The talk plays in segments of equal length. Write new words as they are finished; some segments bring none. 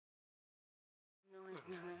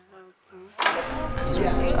My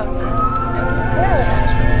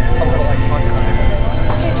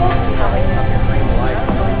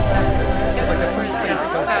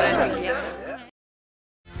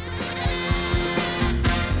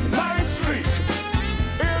street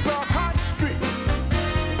is a hot street.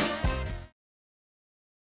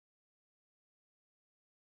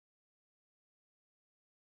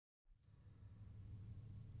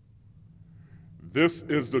 This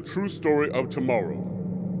is the true story of tomorrow,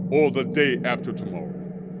 or the day after tomorrow,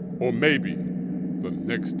 or maybe the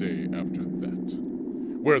next day after that,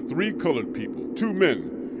 where 3 colored people, 2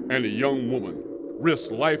 men, and a young woman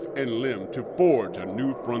risked life and limb to forge a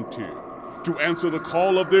new frontier, to answer the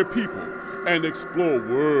call of their people and explore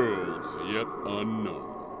worlds yet unknown.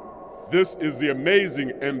 This is the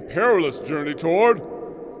amazing and perilous journey toward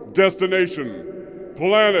Destination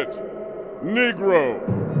Planet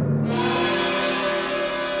Negro.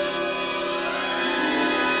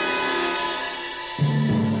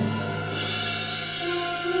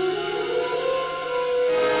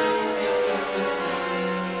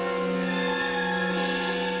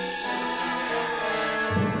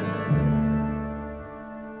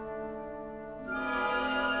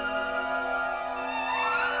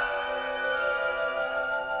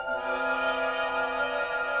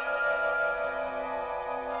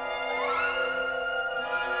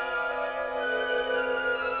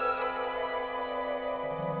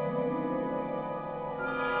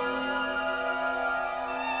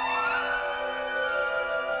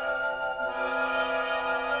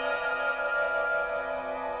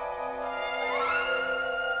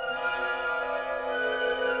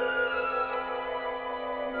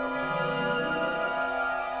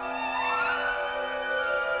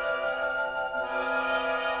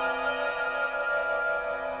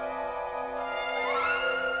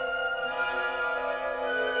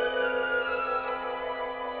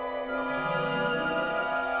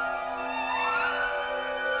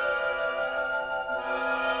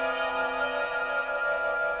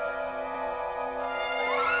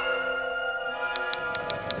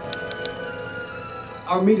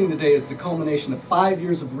 Our meeting today is the culmination of 5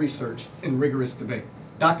 years of research and rigorous debate.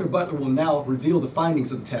 Dr. Butler will now reveal the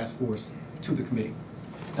findings of the task force to the committee.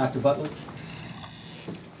 Dr. Butler?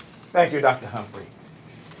 Thank you, Dr. Humphrey.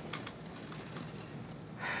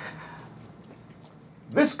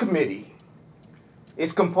 This committee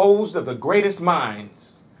is composed of the greatest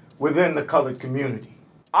minds within the colored community.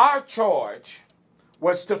 Our charge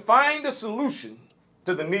was to find a solution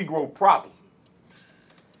to the Negro problem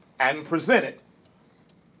and present it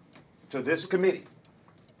to this committee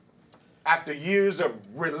after years of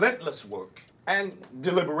relentless work and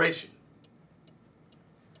deliberation.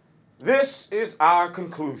 This is our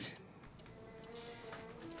conclusion.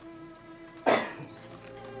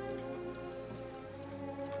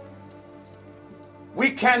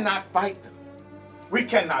 We cannot fight them. We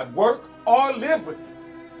cannot work or live with them.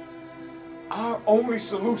 Our only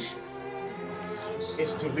solution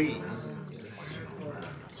is to leave.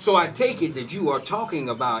 So I take it that you are talking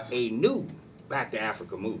about a new Back to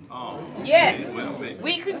Africa movement. Yes,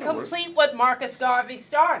 we can complete what Marcus Garvey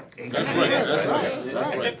started.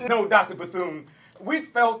 No, Dr. Bethune, we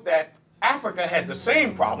felt that Africa has the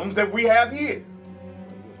same problems that we have here.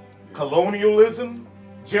 Colonialism,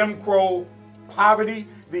 Jim Crow, poverty,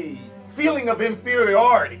 the feeling of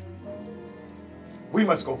inferiority. We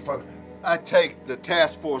must go further. I take the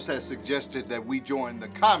task force has suggested that we join the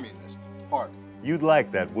Communist Party. You'd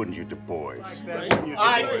like that, wouldn't you, Du Bois?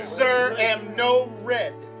 I, sir, am no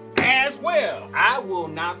red. As well, I will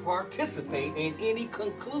not participate in any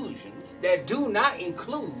conclusions that do not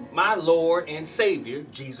include my Lord and Savior,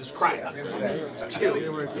 Jesus Christ.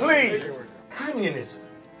 Please, communism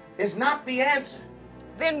is not the answer.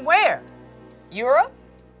 Then where? Europe?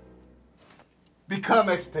 Become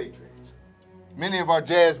expatriates. Many of our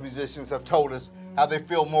jazz musicians have told us how they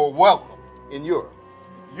feel more welcome in Europe.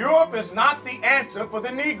 Europe is not the answer for the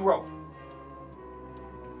Negro.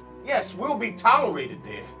 Yes, we'll be tolerated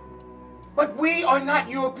there, but we are not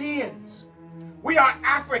Europeans. We are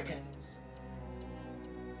Africans.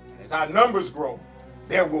 As our numbers grow,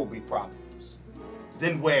 there will be problems.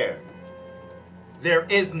 Then where? There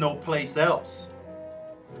is no place else.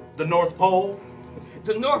 The North Pole?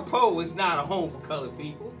 The North Pole is not a home for colored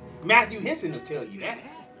people. Matthew Henson will tell you that.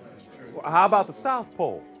 Well, how about the South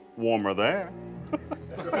Pole? Warmer there.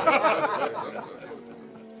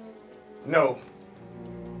 No,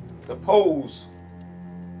 the poles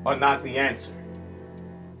are not the answer.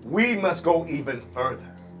 We must go even further.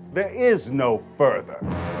 There is no further.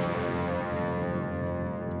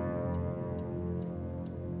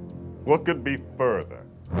 What could be further?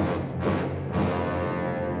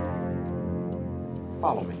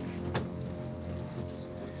 Follow me.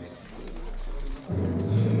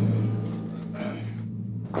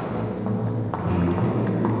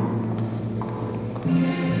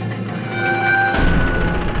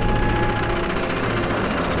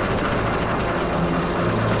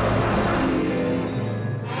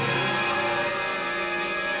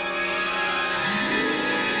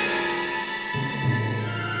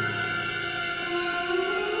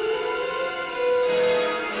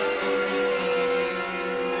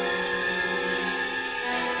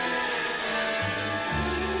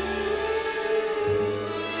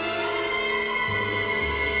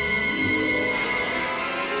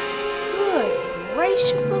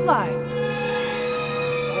 Gracious alive.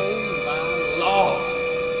 Oh, my Lord.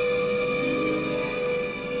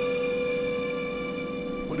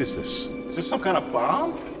 What is this? Is this some kind of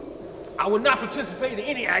bomb? I will not participate in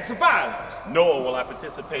any acts of violence. Nor will I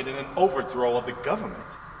participate in an overthrow of the government.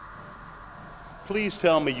 Please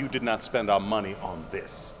tell me you did not spend our money on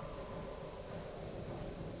this.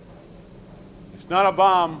 It's not a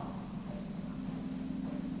bomb.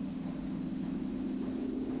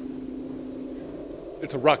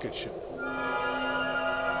 It's a rocket ship.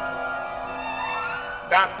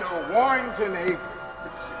 Dr. Warrington Avery.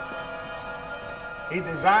 He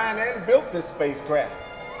designed and built this spacecraft.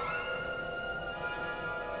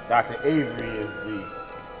 Dr. Avery is the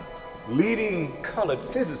leading colored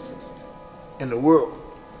physicist in the world.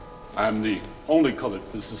 I'm the only colored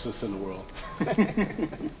physicist in the world.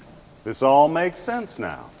 This all makes sense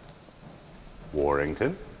now.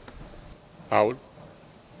 Warrington. Howard.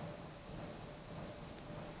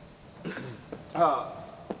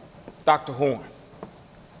 Dr. Horn,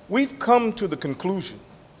 we've come to the conclusion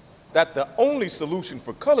that the only solution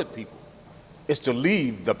for colored people is to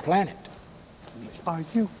leave the planet. Are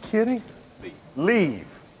you kidding? Leave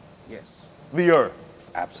Yes. the earth.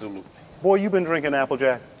 Absolutely. Boy, you been drinking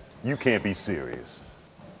Applejack? You can't be serious.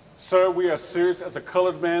 Sir, we are serious as a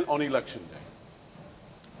colored man on election day.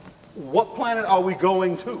 What planet are we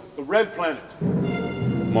going to? The red planet.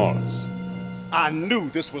 Mars. I knew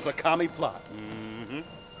this was a commie plot.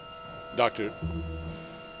 Doctor,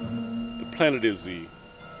 the planet is the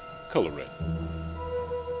color red.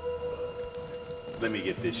 Let me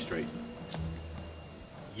get this straight.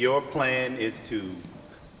 Your plan is to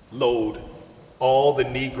load all the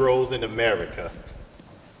Negroes in America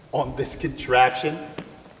on this contraption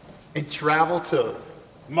and travel to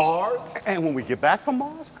Mars? And when we get back from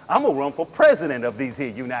Mars, I'm gonna run for president of these here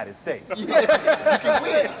United States. You can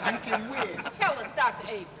win. You can win. Tell us, Dr.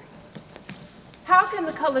 Avery, how can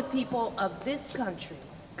the colored people of this country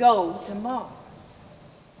go to Mars?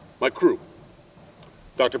 My crew,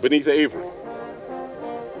 Dr. Benita Avery.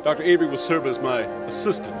 Dr. Avery will serve as my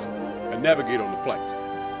assistant and navigate on the flight.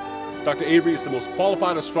 Dr. Avery is the most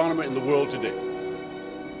qualified astronomer in the world today.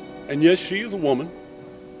 And yes, she is a woman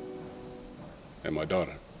and my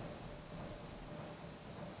daughter.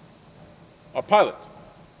 Our pilot,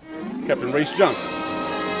 Captain Race Johnson.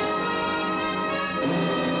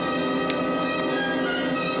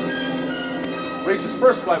 Race's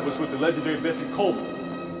first flight was with the legendary Bessie Coleman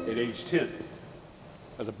at age 10.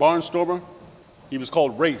 As a barnstormer, he was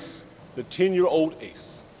called Race, the 10-year-old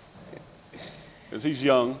ace. As he's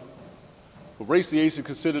young, but Race the Ace is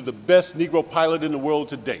considered the best Negro pilot in the world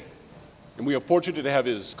today. And we are fortunate to have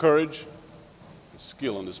his courage and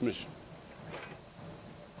skill on this mission.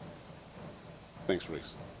 Thanks,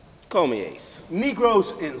 Race. Call me Ace.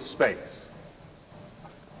 Negroes in space.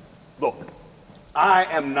 Look, I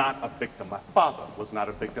am not a victim. My father was not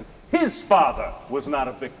a victim. His father was not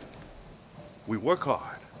a victim. We work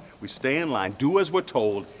hard. We stay in line, do as we're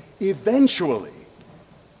told. Eventually,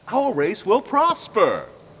 our race will prosper.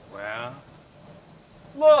 Well,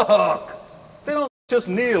 Look, they don't just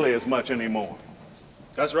nearly as much anymore.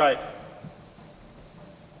 That's right.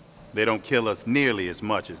 They don't kill us nearly as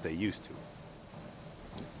much as they used to.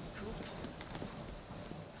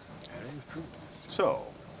 So,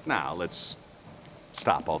 now let's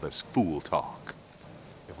stop all this fool talk.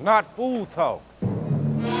 it's not fool talk.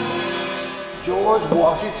 George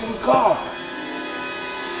Washington Carver.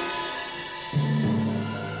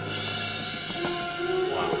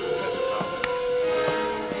 Wow, Professor Tosin.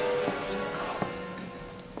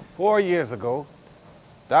 4 years ago,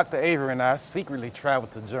 Dr. Avery and I secretly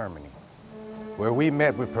traveled to Germany, where we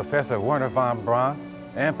met with Professor Werner von Braun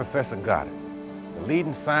and Professor Goddard, the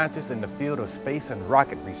leading scientists in the field of space and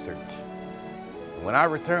rocket research. When I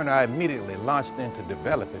returned, I immediately launched into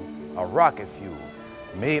developing a rocket fuel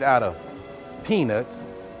made out of peanuts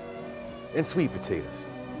and sweet potatoes.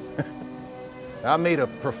 I made a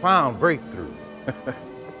profound breakthrough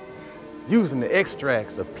using the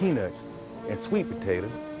extracts of peanuts and sweet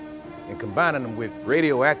potatoes and combining them with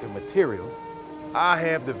radioactive materials, I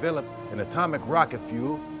have developed an atomic rocket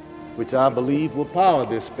fuel which I believe will power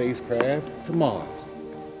this spacecraft to Mars.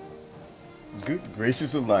 Good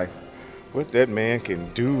gracious of life. What that man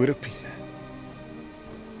can do with a peanut.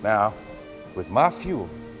 Now, with my fuel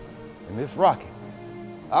and this rocket,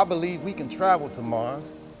 I believe we can travel to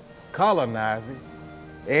Mars, colonize it,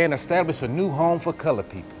 and establish a new home for colored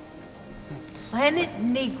people. Planet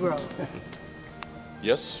Negro.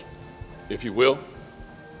 Yes, if you will,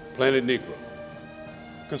 Planet Negro.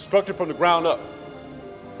 Constructed from the ground up,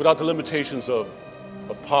 without the limitations of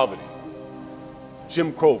poverty,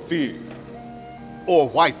 Jim Crow fear, Or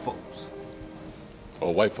white folks.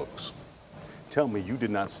 or white folks. Tell me you did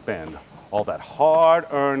not spend all that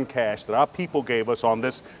hard-earned cash that our people gave us on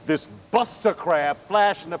this Buster Crab,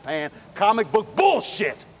 flash-in-the-pan, comic book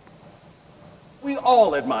bullshit. We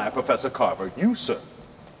all admire Professor Carver. You, sir,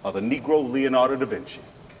 are the Negro Leonardo da Vinci.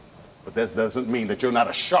 But that doesn't mean that you're not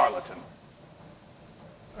a charlatan.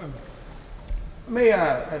 May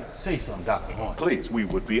I say something, Dr. Horn? Please, we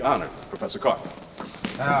would be honored, Professor Carver.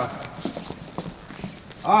 Now,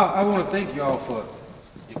 I want to thank y'all for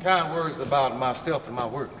your kind words about myself and my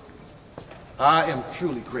work. I am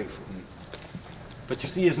truly grateful. But you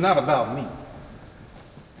see, it's not about me.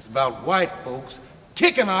 It's about white folks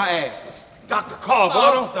kicking our asses. Dr. Carver.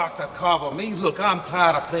 Oh, don't Dr. Carver me. Look, I'm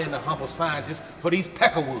tired of playing the humble scientist for these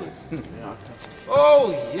peckerwoods.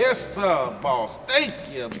 Oh, yes, sir, boss. Thank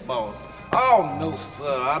you, boss. Oh, no, sir,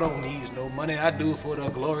 I don't need no money. I do it for the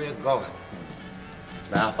glory of God.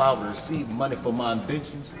 Now, if I were to receive money for my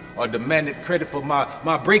inventions or demanded credit for my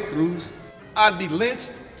breakthroughs, I'd be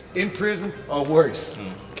lynched, in prison, or worse.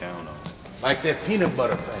 Count on. Like that peanut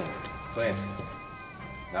butter thing, for instance.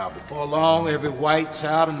 Now, before long, every white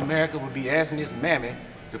child in America would be asking his mammy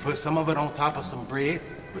to put some of it on top of some bread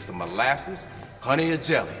with some molasses, honey, or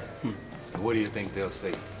jelly. And what do you think they'll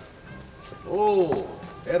say? Oh,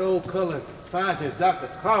 that old colored scientist, Dr.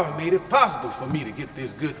 Carver, made it possible for me to get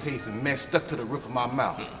this good tasting mess stuck to the roof of my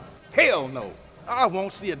mouth. Hell no. I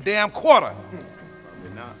won't see a damn quarter.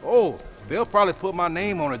 Oh, they'll probably put my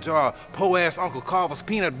name on a jar of po-ass Uncle Carver's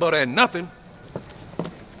peanut butter and nothing.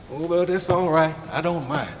 Oh, well, that's all right. I don't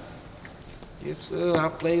mind. Yes, sir, I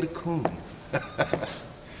play the coon. But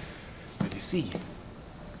you see,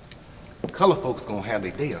 color folks gonna have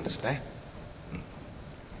their day, understand?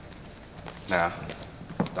 Now,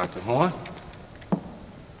 Dr. Horn,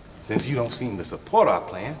 since you don't seem to support our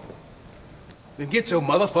plan, then get your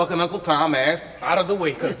motherfucking Uncle Tom ass out of the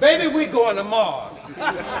way, cause baby, we going to Mars.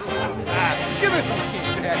 Give me some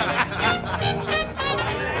skin, Daddy.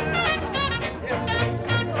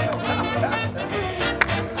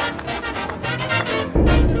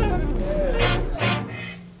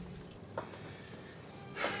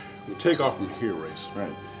 You take off from here, Race.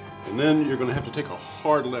 Right. And then you're going to have to take a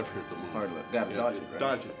hard left here at the moment. Hard left. Gotta dodge it, right?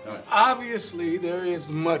 Dodge it. Dodge it. Obviously, there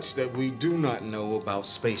is much that we do not know about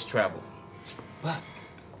space travel. But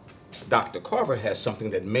Dr. Carver has something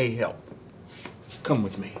that may help. Come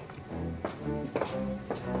with me.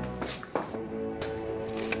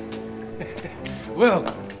 Well,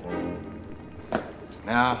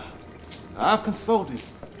 now, I've consulted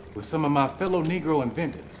with some of my fellow Negro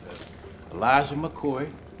inventors, Elijah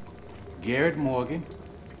McCoy, Garrett Morgan,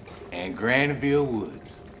 and Granville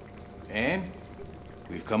Woods. And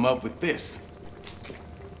we've come up with this.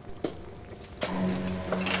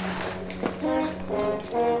 Good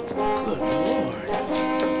Lord.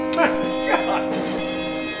 My God.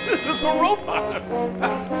 This is a robot.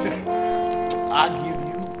 I give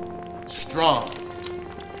you strong.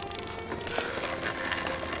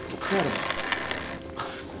 Incredible.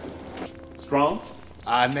 Strong?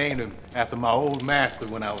 I named him after my old master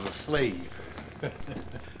when I was a slave.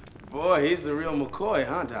 Boy, he's the real McCoy,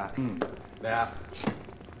 huh, Doc? Now,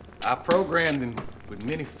 I programmed him with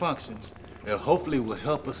many functions that hopefully will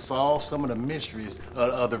help us solve some of the mysteries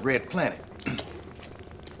of the Red Planet.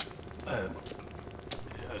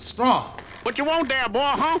 Strong. What you want there, boy,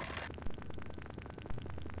 huh?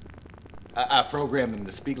 I programmed him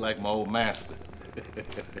to speak like my old master.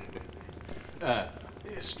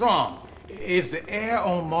 Strong. Is the air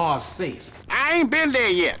on Mars safe? I ain't been there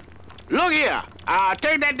yet. Look here,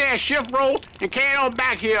 take that there shift roll and carry on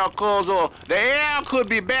back here, cause the air could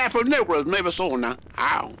be bad for Negroes. Maybe so now.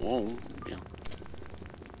 I don't know. Yeah.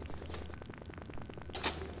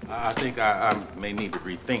 I think I may need to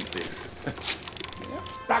rethink this.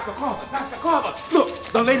 Dr. Carver, look,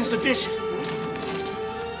 the latest edition.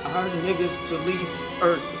 Our niggas to leave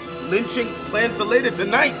Earth. Lynching planned for later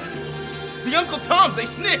tonight. The Uncle Toms, they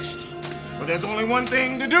snitched. But there's only one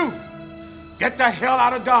thing to do. Get the hell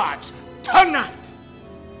out of Dodge. tonight.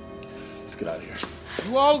 Let's get out of here.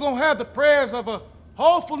 You all gonna have the prayers of a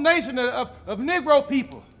hopeful nation of Negro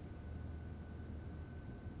people.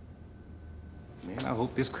 Man, I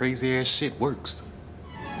hope this crazy ass shit works.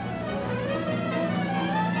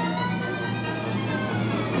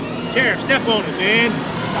 Sheriff, step on it, man.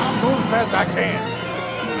 I'm moving fast I can.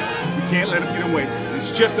 You can't let him get away. It's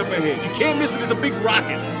just up ahead. You can't miss it. It's a big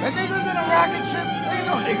rocket. The niggas in a rocket ship? They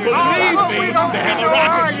don't Believe me, they have a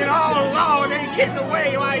rocket ship. Oh, they getting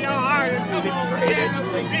away while y'all arguing.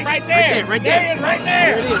 Right there. Right there. Right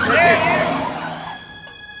there. There it is, right there.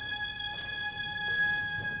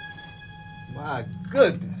 My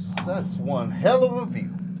goodness, that's one hell of a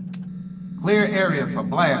view. Clear area for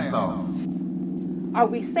blast off. Are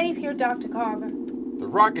we safe here, Dr. Carver? The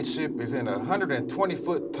rocket ship is in a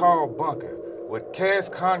 120-foot tall bunker with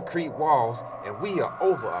cast concrete walls, and we are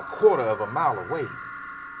over a quarter of a mile away.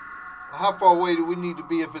 How far away do we need to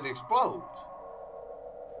be if it explodes?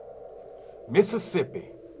 Mississippi.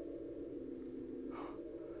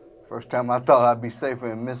 First time I thought I'd be safer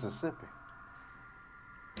in Mississippi.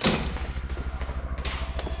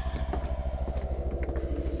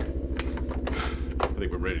 I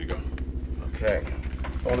think we're ready to go. Okay.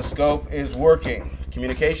 Phonoscope is working.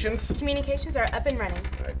 Communications? Communications are up and running.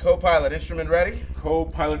 All right, co-pilot instrument ready?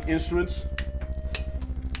 Co-pilot instruments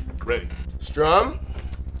ready. Strum?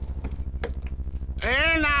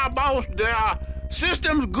 And now, boss, the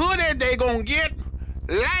system's good as they gonna get.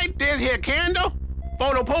 Light this here candle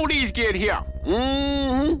before the police get here.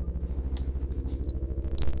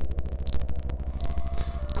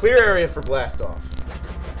 Clear area for blast off.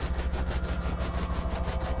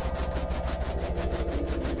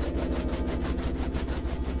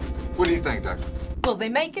 What do you think, Doctor? Will they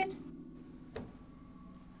make it?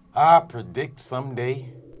 I predict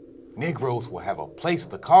someday Negroes will have a place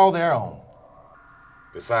to call their own,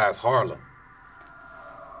 besides Harlem.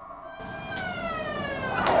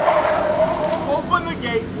 Open the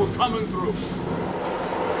gate. We're coming through.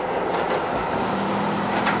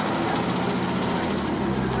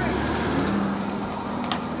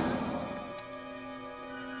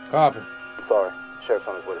 Carver. Sorry. The sheriff's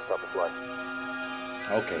on his way to stop the flight.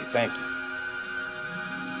 Okay, thank you.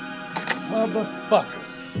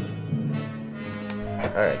 Motherfuckers.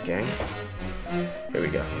 All right, gang. Here we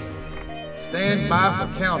go. Stand by for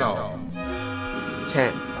count off.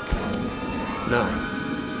 10,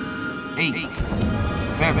 9, 8,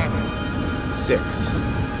 7, 6,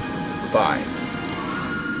 5,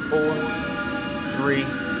 4, 3, 2,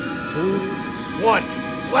 1.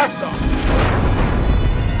 Blast off!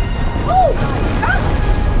 Oh my God!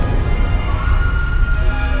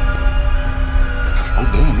 Oh,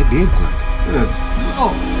 damn, it did work. Good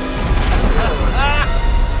Lord.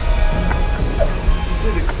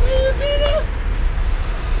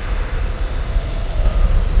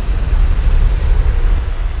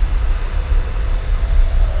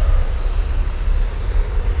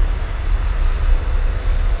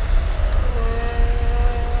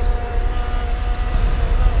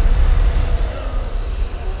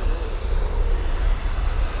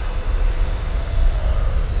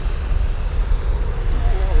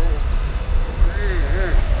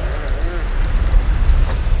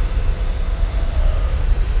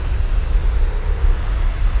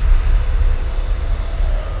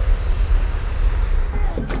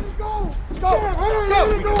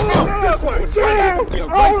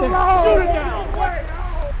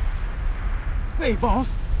 Say, boss,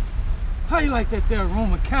 how you like that there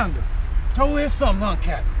Roman candle? Throw in something, huh,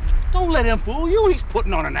 Captain? Don't let him fool you. He's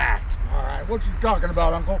putting on an act. All right, what you talking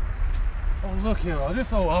about, Uncle? Oh, look here,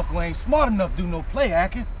 this old uncle ain't smart enough to do no play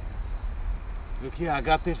acting. Look here, I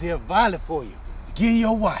got this here violet for you to give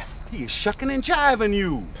your wife. He is shucking and jiving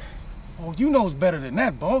you. Oh, you knows better than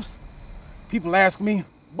that, boss. People ask me,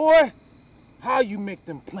 boy, how you make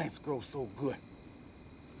them plants grow so good?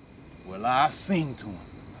 Well, I sing to them.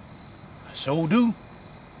 I sure do.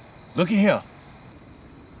 Looky here.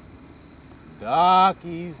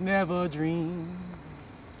 Darkies never dream.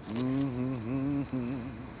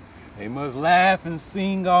 They must laugh and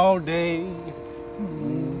sing all day.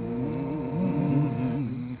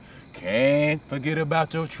 Can't forget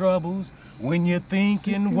about your troubles when you're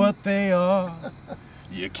thinking what they are.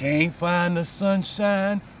 You can't find the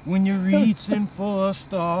sunshine when you're reaching for a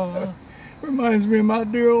star. Reminds me of my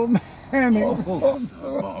dear old mammy. Oh, yes,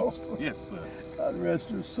 sir, boss. Yes, sir. God rest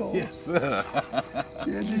her soul. Yes, sir.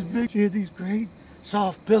 She had these great,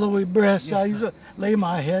 soft, pillowy breasts. Yes, I used to lay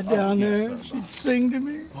my head down there. sir. She'd sing to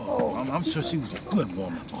me. Oh, I'm sure she was a good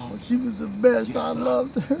woman. Oh, she was the best. Yes, I sir.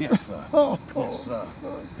 loved her. Yes, sir. Oh, Yes, sir.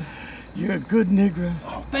 You're a good Negro.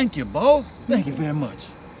 Oh, thank you, boss. Thank you very much.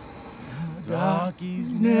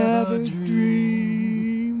 Darkies never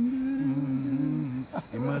dream.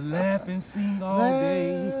 And we'll laugh and sing all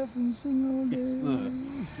day. Laugh and sing all day. Yes, sir.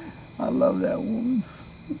 I love that woman.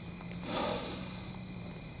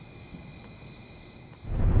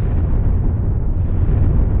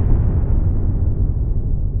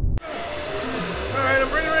 All right, I'm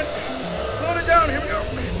bringing her in. Slow it down. Here we go.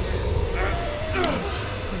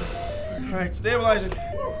 All right, stabilizing.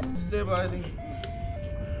 Stabilizing.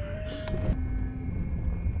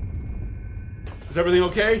 Is everything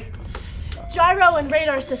okay? Gyro and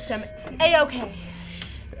radar system, A-OK.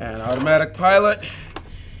 And automatic pilot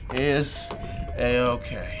is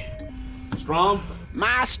A-OK. Strong?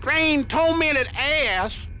 My strain tormented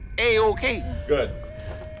ass, A-OK. Good.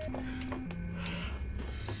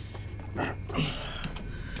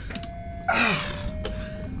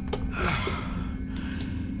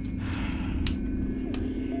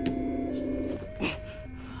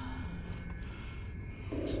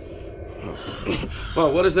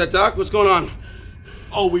 Well, what is that, Doc? What's going on?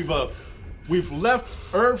 Oh, we've left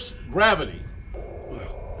Earth's gravity.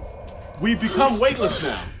 We've become weightless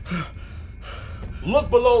now. Look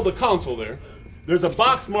below the console there. There's a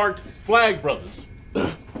box marked Flag Brothers.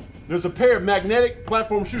 There's a pair of magnetic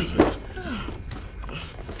platform shoes there.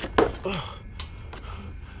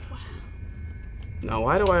 Now,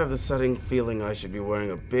 why do I have the sudden feeling I should be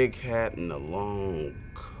wearing a big hat and a long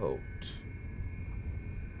coat?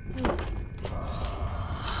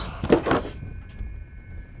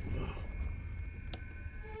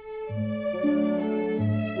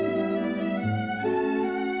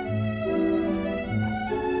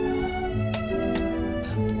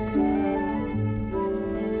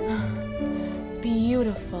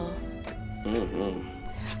 Beautiful.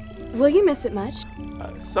 Mm-hmm. Will you miss it much?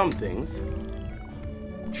 Some things.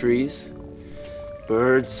 Trees,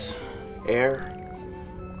 birds, air.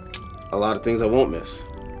 A lot of things I won't miss.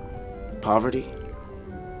 Poverty,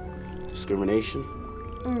 discrimination,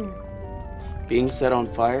 being set on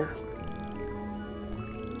fire.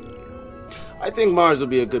 I think Mars will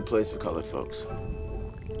be a good place for colored folks.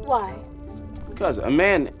 Why? Because a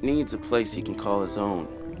man needs a place he can call his own,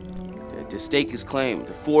 to stake his claim,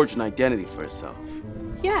 to forge an identity for himself.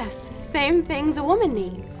 Yes, same things a woman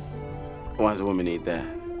needs. Why does a woman need that?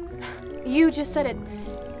 You just said it.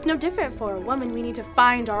 It's no different for a woman. We need to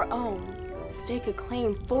find our own. Stake a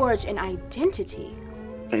claim, forge an identity.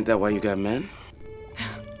 Ain't that why you got men?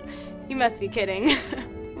 You must be kidding.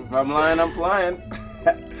 If I'm lying, I'm flying.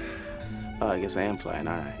 Oh, I guess I am flying,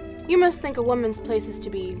 all right. You must think a woman's place is to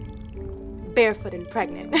be barefoot and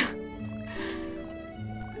pregnant.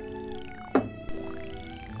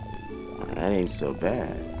 That ain't so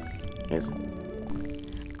bad, is it?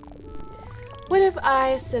 What if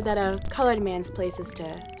I said that a colored man's place is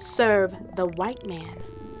to serve the white man?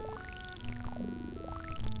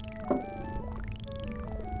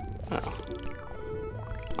 Well,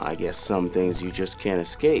 I guess some things you just can't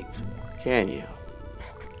escape, can you?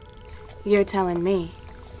 You're telling me.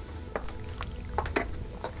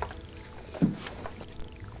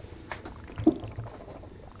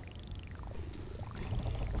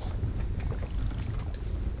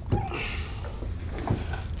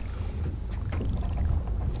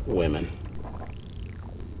 Women.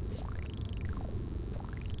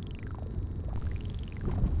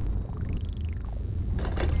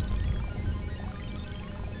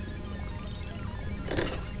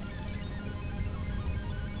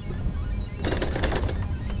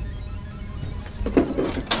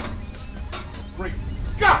 Great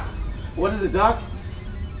Scott! What is it, Doc?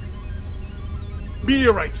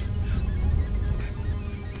 Meteorites.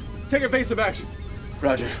 Take evasive action.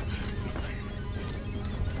 Roger.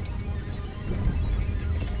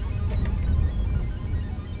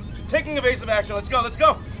 Taking evasive action. Let's go, let's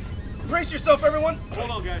go. Brace yourself, everyone. Hold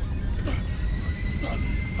on, guys.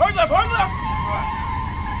 Hard left, hard left.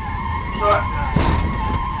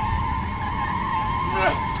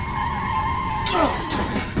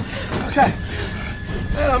 Okay.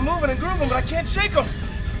 Man, I'm moving and grooving, but I can't shake them.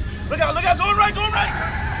 Look out, going right, going right.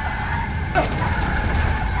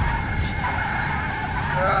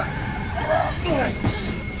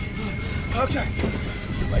 Okay.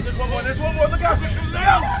 Wait, there's one more, look out. Look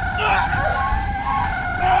out.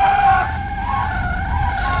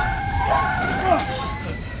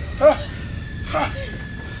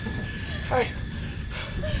 Hey,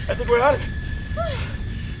 I think we're out of it.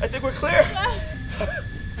 I think we're clear.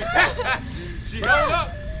 She held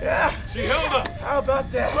up. Yeah. She held up. How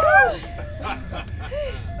about that?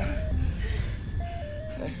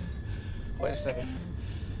 Hey, wait a second.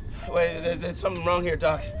 Wait, there's something wrong here,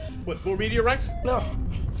 Doc. What, more meteorites? No,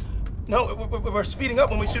 No, we're speeding up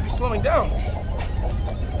when we should be slowing down.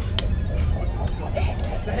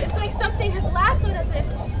 It's like something has lassoed us and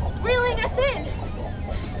it's reeling us in.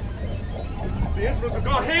 The instruments have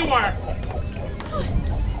gone haywire.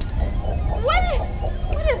 What is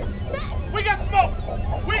that? We got smoke!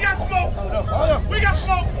 We got smoke! Oh no, hold on. We got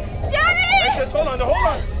smoke! Daddy! Hey, just hold on, hold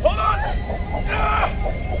on, hold on! Ah!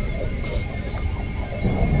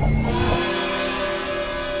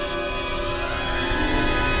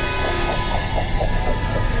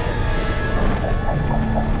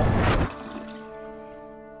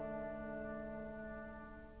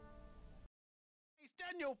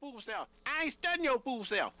 Your fool self. I ain't studying your fool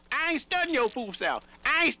self. I ain't studying your fool self.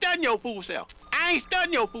 I ain't studying your fool self. I ain't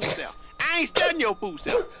studying your fool self. I ain't studying your fool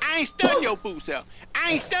self. I ain't studying your fool self.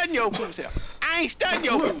 I ain't studying your fool self. I ain't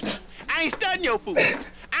studying your fool self. I ain't studying your fool self.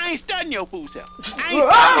 I ain't studying your fool self. I ain't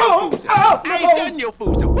studying your fool self. I ain't studying your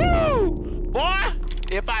fool self. Woo! Boy,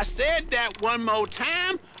 if I said that one more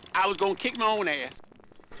time, I was gonna kick my own ass.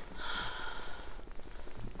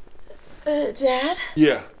 Dad?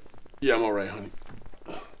 Yeah, I'm all right, honey.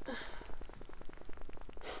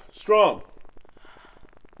 Strom.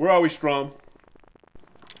 Where are we, Strom?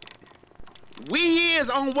 We is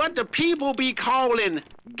on what the people be calling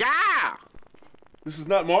Gaia. This is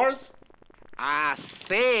not Mars? I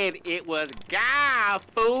said it was Gaia,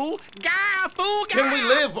 fool. Gaia, fool, Gaia. Can we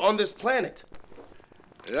live on this planet?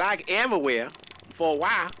 Like everywhere, for a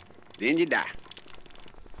while, then you die.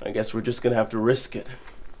 I guess we're just gonna have to risk it.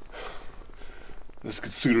 Let's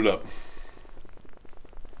get suited up.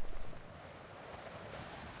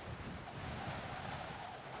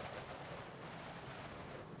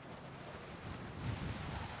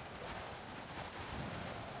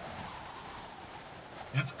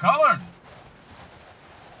 It's colored.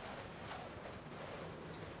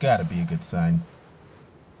 Gotta be a good sign.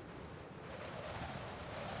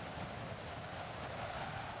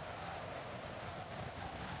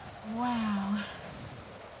 Wow.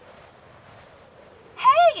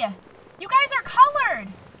 Hey! You guys are colored!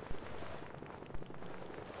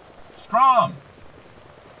 Strom,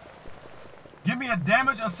 give me a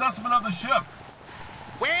damage assessment of the ship.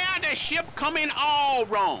 Well, the ship coming all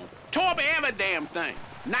wrong. Tore up every damn thing.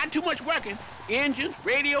 Not too much working. Engines,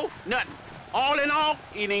 radio, nothing. All in all,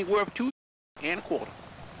 it ain't worth $2.25.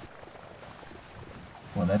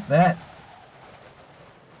 Well, that's that.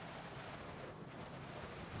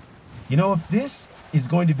 You know, if this is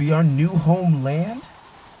going to be our new homeland,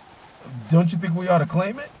 don't you think we ought to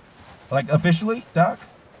claim it? Like, officially, Doc?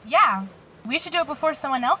 Yeah, we should do it before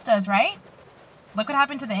someone else does, right? Look what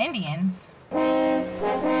happened to the Indians.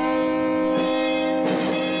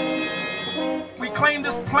 We claim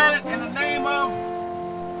this planet in the name of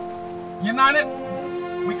United.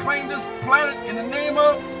 We claim this planet in the name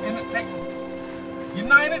of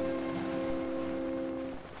United.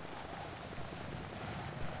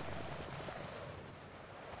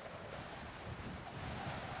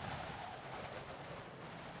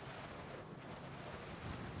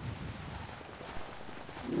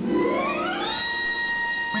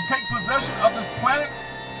 We take possession of this planet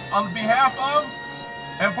on behalf of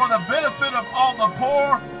and for the benefit of all the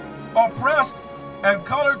poor, oppressed, and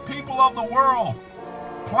colored people of the world.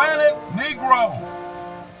 Planet Negro.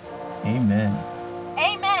 Amen.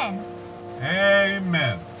 Amen.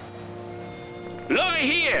 Amen. Look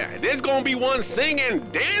here, there's gonna be one singing,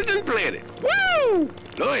 dancing planet. Woo!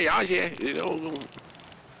 Look, y'all here.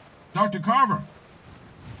 Dr. Carver,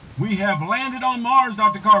 we have landed on Mars,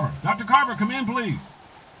 Dr. Carver. Dr. Carver, come in, please.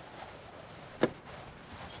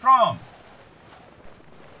 Strom.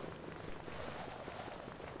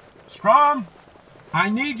 Strom, I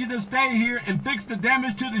need you to stay here and fix the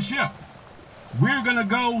damage to the ship. We're gonna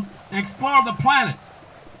go explore the planet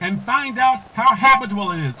and find out how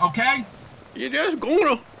habitable it is, okay? You're just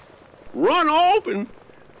gonna run off and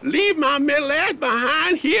leave my middle ass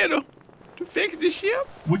behind here to fix the ship?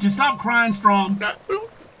 Would you stop crying, Strom?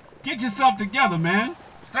 Get yourself together, man.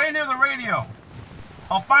 Stay near the radio.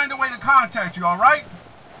 I'll find a way to contact you, all right?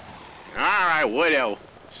 All right, whatever.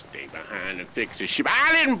 Stay behind and fix the ship.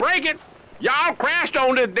 I didn't break it. Y'all crashed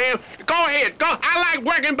on this damn. Go ahead, go. I like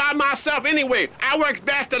working by myself anyway. I work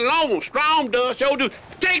best alone. Strong does, so do.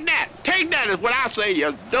 Take that is what I say,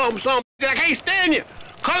 you dumb son. I can't stand you.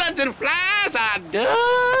 Colors and flies, I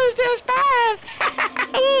does despise.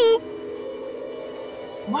 Ooh.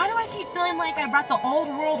 Why do I keep feeling like I brought the old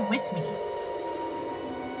world with me?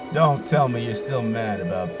 Don't tell me you're still mad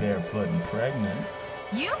about barefoot and pregnant.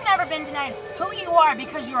 You've never been denied who you are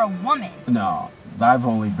because you're a woman. No, I've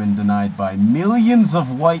only been denied by millions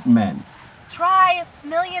of white men. Try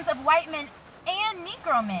millions of white men and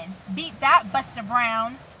Negro men. Beat that, Buster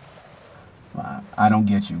Brown. I don't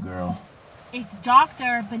get you, girl. It's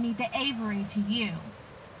Dr. Benita Avery to you.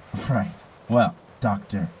 Right. Well,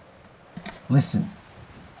 Doctor, listen.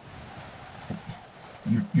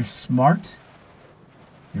 You're smart.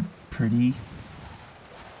 You're pretty.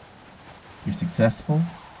 You're successful.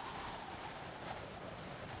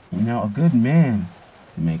 You know, a good man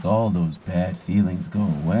can make all those bad feelings go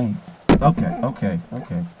away. Okay.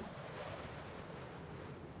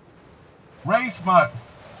 Race, my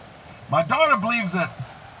daughter believes that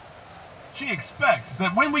she expects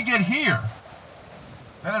that when we get here,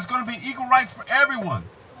 that it's going to be equal rights for everyone.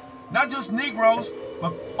 Not just Negroes,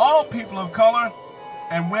 but all people of color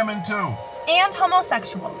and women too. And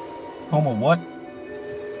homosexuals. Homo what?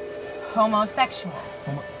 Homosexuals.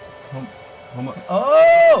 Homo.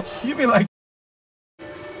 Oh, you mean like?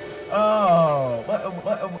 Oh,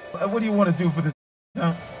 what do you want to do for this?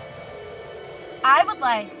 I would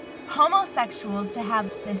like homosexuals to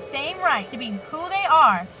have the same right to be who they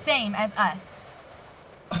are, same as us.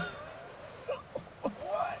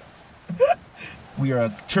 We are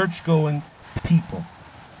a church-going people,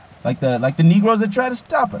 like the Negroes that try to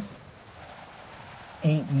stop us.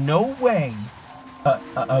 Ain't no way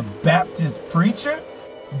a Baptist preacher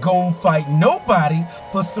gonna fight nobody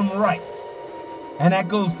for some rights, and that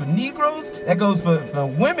goes for Negroes, that goes for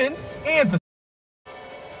women, and for.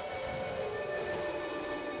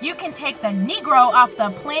 You can take the Negro off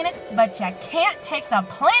the planet, but you can't take the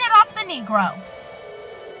planet off the Negro.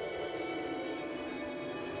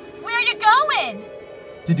 Where are you going?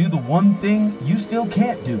 To do the one thing you still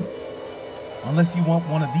can't do, unless you want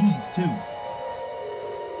one of these too.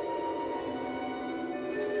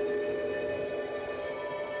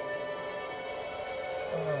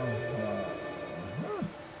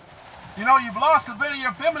 You know, you've lost a bit of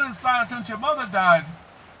your feminine side since your mother died.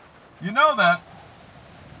 You know that.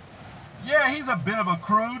 Yeah, he's a bit of a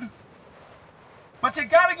crude, but you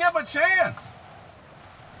gotta give him a chance.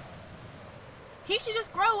 He should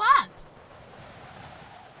just grow up.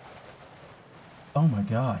 Oh my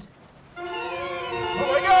God. Oh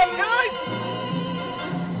my God, guys!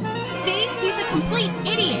 See? He's a complete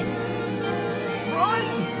idiot. Run!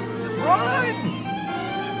 Just run!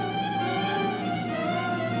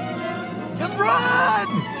 Just run!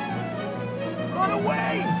 Run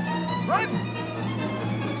away! Run!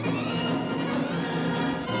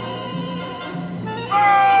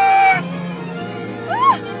 Run!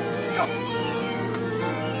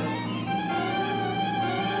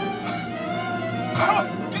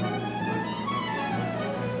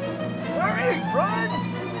 Hurry! Run!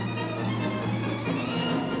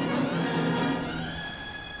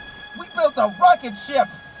 We built a rocket ship!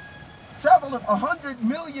 Traveled 100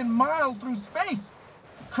 million miles through space!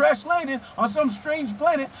 Crash landed on some strange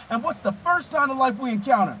planet, and what's the first sign of life we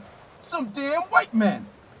encounter? Some damn white men!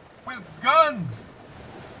 With guns!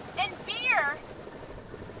 And beer!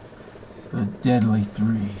 The Deadly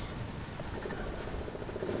Three.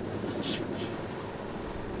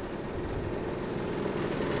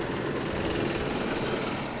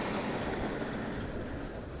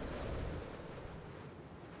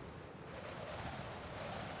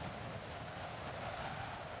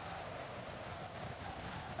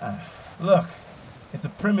 Look, it's a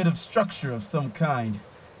primitive structure of some kind.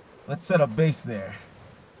 Let's set up base there.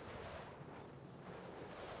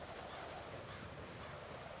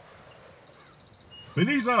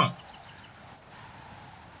 Benita!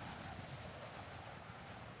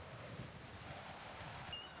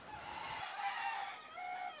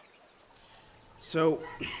 So,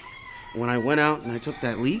 when I went out and I took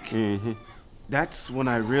that leak, that's when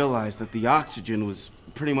I realized that the oxygen was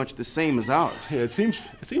pretty much the same as ours. Yeah, it seems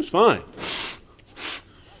fine.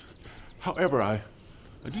 However, I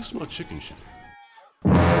do smell chicken shit.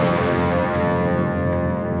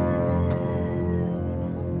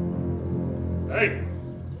 Hey,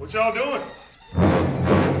 what y'all doing?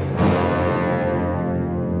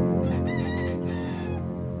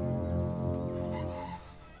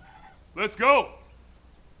 Let's go.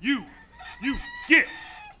 You get.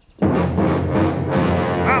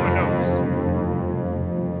 Vámonos.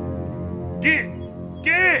 Get.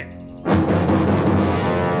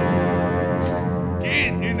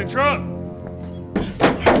 Get in the truck.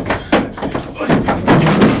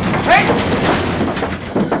 Hey!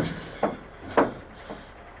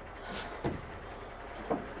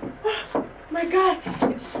 My God,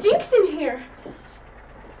 it stinks in here.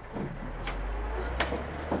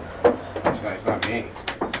 It's not me.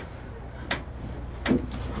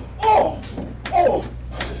 Oh!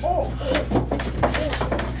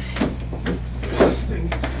 Disgusting.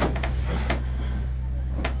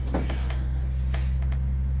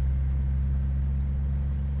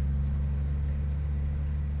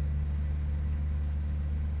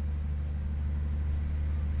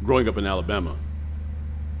 Growing up in Alabama,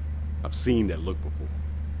 I've seen that look before.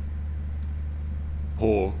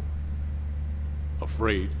 Poor,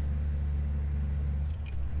 afraid.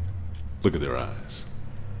 Look at their eyes.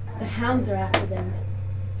 The hounds are after them.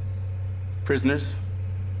 Prisoners?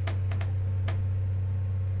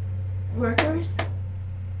 Workers?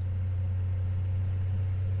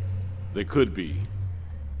 They could be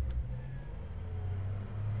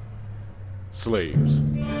slaves.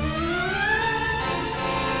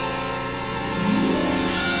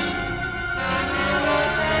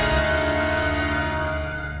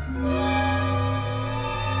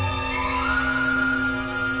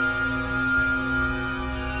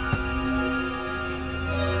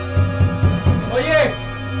 Oye,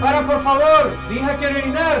 para por favor, mi hija quiere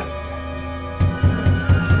orinar.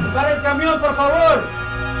 Para el camión, por favor.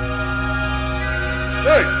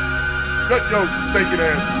 Hey, shut your stinking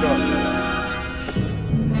asses up.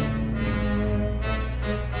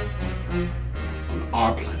 On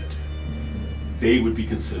our planet, they would be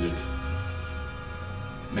considered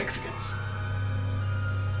Mexicans.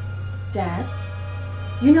 Dad,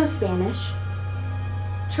 you know Spanish.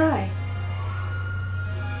 Try.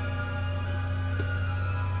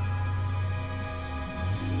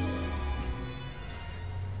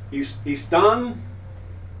 Están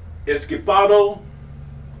escapado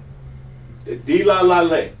de la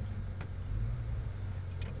ley.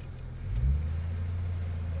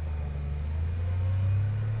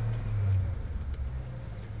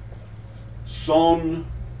 Son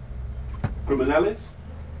criminales.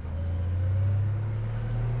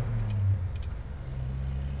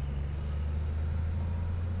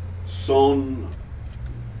 Son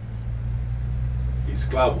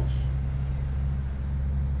esclavos.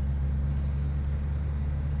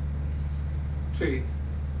 Sí.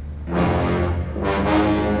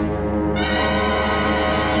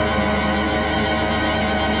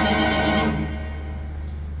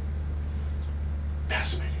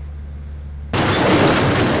 Fascinating.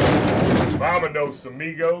 Vámonos,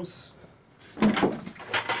 amigos. Go!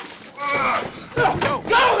 Go!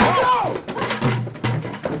 Go!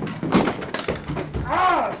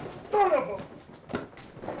 Ah, son of a...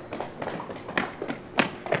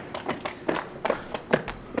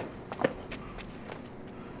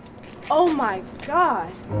 Oh my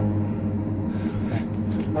God.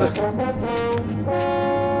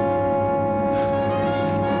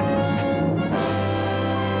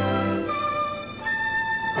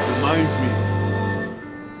 Reminds me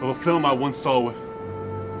of a film I once saw with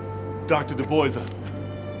Dr. Du Bois,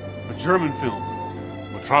 a German film,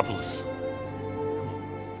 Metropolis.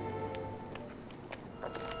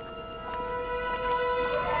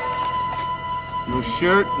 No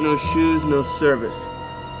shirt, no shoes, no service.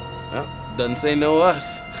 Well, doesn't say no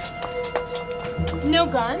us. No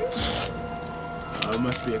guns? Oh, it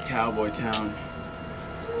must be a cowboy town.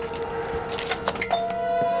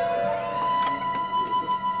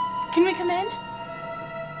 Can we come in?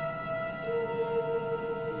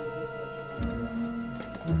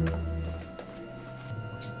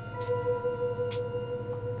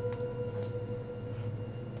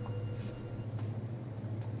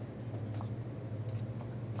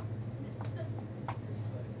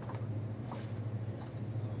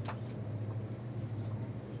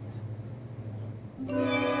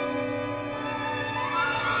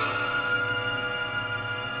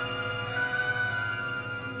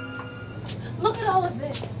 Look at all of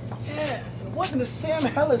this. Yeah, what in the Sam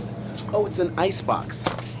hell is... Oh, it's an icebox.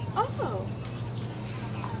 Oh.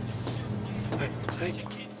 Hey.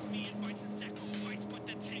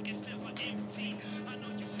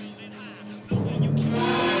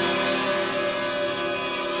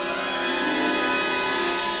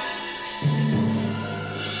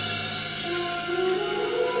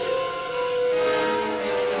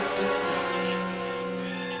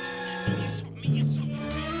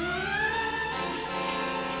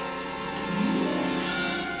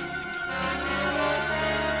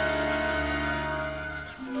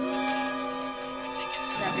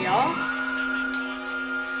 That be all?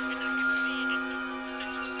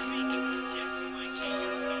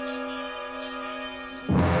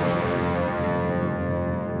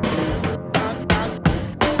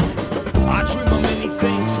 I dream of many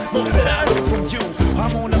things, most that I heard from you.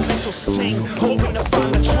 I'm on a mental sting, hoping to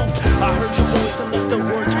find the truth. I heard your voice and let the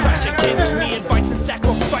words crash against me. Advice and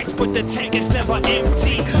sacrifice, but the tank is never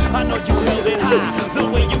empty. I know you held it high, the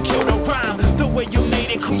way you killed a rhyme, the way you made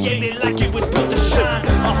it, created like it was built to shine.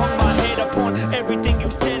 I hung my head upon everything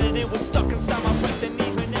you said, and it was stuck inside my breath, and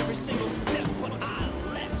even every single step. But I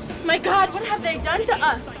leapt. My God, what have they done to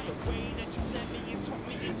us?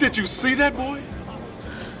 Did you see that boy?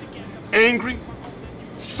 Angry,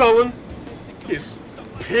 sullen, his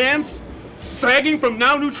pants sagging from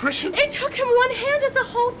malnutrition? It took him one hand to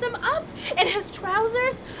hold them up, and his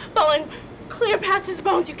trousers falling clear past his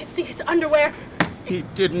bones. You could see his underwear. He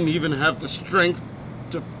didn't even have the strength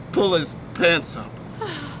to pull his pants up.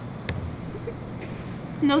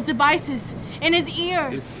 And those devices in his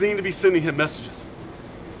ears. It seemed to be sending him messages.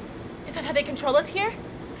 Is that how they control us here?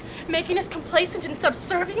 Making us complacent and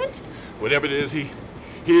subservient? Whatever it is, he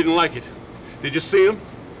didn't like it. Did you see him?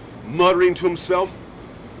 Muttering to himself.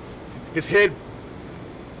 His head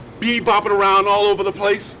bebopping around all over the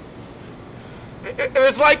place. It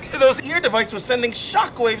was like those ear devices were sending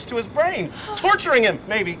shockwaves to his brain, torturing him,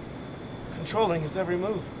 maybe controlling his every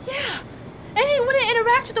move. Yeah, and he wouldn't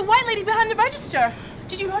interact with the white lady behind the register.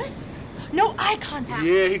 Did you notice? No eye contact.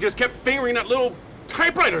 Yeah, he just kept fingering that little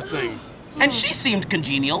typewriter thing. And she seemed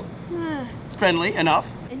congenial, friendly enough.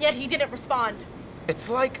 And yet he didn't respond. It's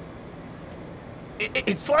like...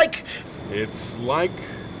 It's like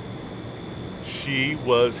she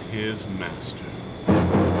was his master.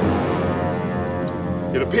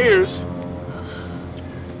 It appears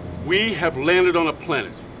we have landed on a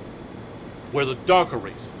planet where the darker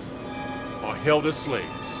races are held as slaves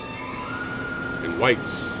and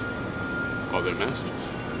whites are their masters.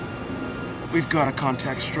 We've got to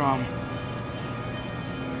contact Strom.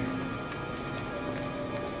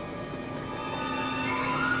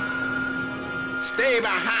 Stay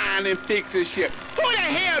behind and fix his ship. Who the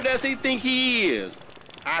hell does he think he is?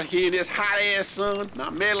 Out here in this hot-ass sun, my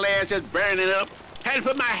metal ass just burning up. Had to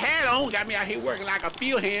put my hat on, got me out here working like a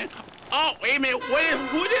field hand. Oh, wait a minute, who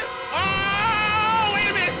is this? Oh, wait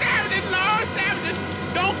a minute, savages, Lord, savages.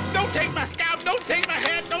 Don't take my scalp, don't take my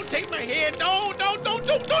hat, don't take my head, don't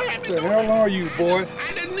have me. The hell are you, boy?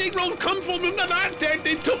 I didn't Negro come from another island.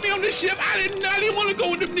 They took me on the ship. I didn't want to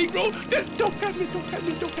go with them Negro. Don't catch me, don't catch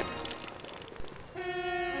me, don't catch me.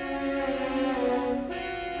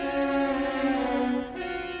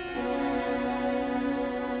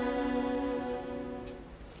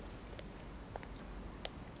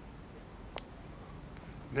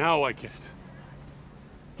 Now I get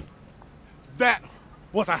it. That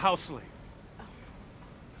was a house slave.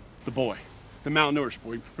 The boy, the malnourished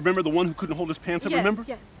boy. Remember the one who couldn't hold his pants up, remember?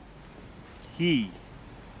 Yes. He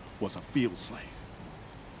was a field slave.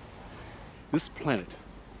 This planet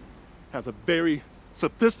has a very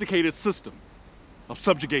sophisticated system of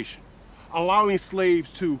subjugation, allowing slaves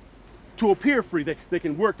to appear free. They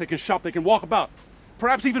can work, they can shop, they can walk about,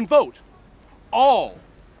 perhaps even vote, all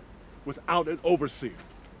without an overseer.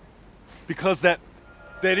 Because that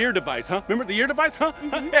ear device, huh? Remember the ear device, huh?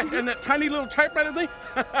 Mm-hmm. And that tiny little typewriter thing?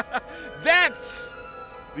 That's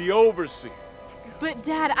the overseer. But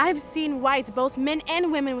Dad, I've seen whites, both men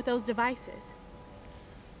and women, with those devices.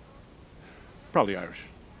 Probably Irish.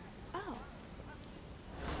 Oh.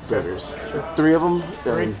 Burgers. Sure. 3 of them.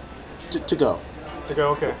 To go. To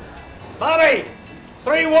go, okay. Bobby!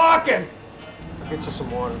 3 walking! I'll get you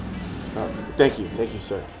some water. Thank you,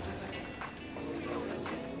 sir.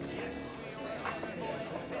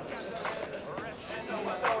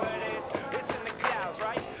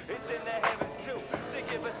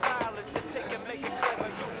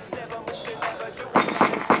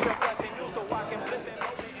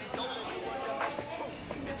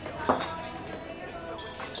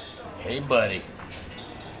 Hey, buddy.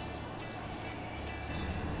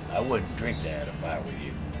 I wouldn't drink that if I were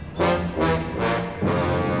you.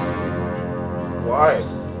 Why?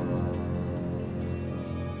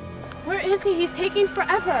 Where is he? He's taking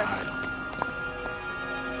forever.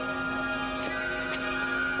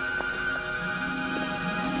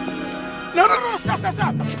 No,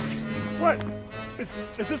 stop. What?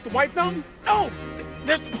 Is this the white fountain? No!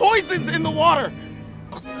 There's poisons in the water!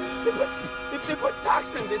 They put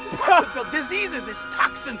toxins. It's a toxic diseases. It's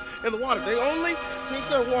toxins in the water. They only drink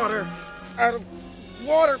their water out of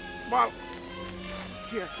water bottles.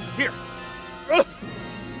 Here. Ugh.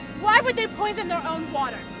 Why would they poison their own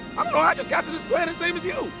water? I don't know. I just got to this planet same as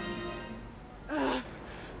you.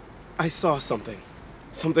 I saw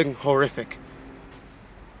something horrific.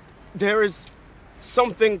 There is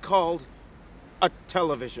something called a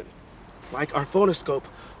television, like our phonoscope,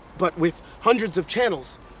 but with hundreds of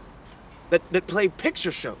channels that play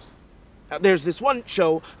picture shows. There's this one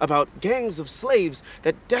show about gangs of slaves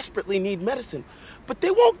that desperately need medicine, but they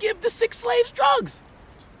won't give the sick slaves drugs.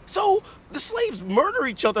 So the slaves murder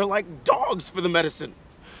each other like dogs for the medicine.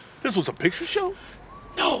 This was a picture show?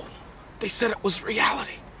 No, they said it was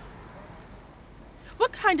reality.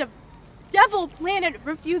 What kind of devil planet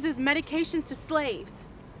refuses medications to slaves?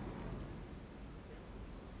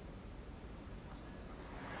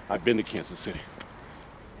 I've been to Kansas City.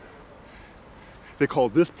 They call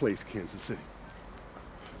this place Kansas City.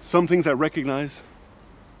 Some things I recognize,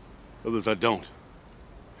 others I don't.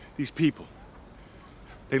 These people,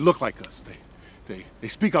 they look like us. They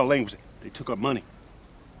speak our language. They took our money.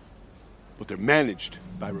 But they're managed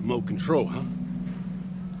by remote control, huh?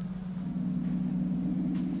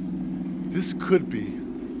 This could be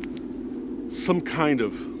some kind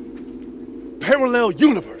of parallel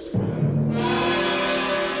universe.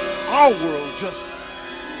 Our world just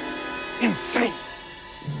insane.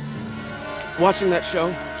 Watching that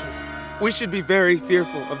show, we should be very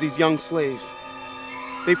fearful of these young slaves.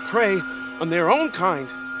 They prey on their own kind,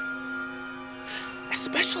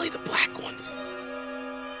 especially the black ones.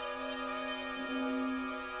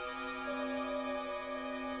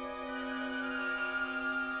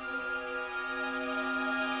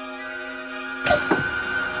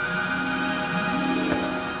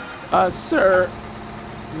 Sir,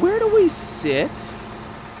 where do we sit?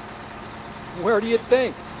 Where do you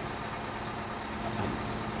think?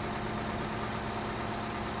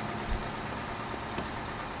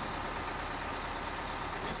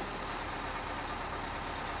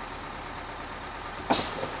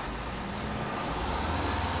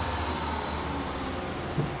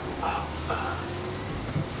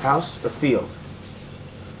 House or field?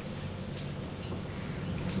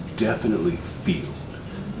 Definitely field.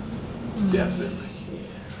 Definitely.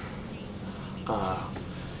 Yeah.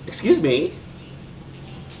 Excuse me.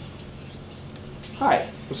 Hi.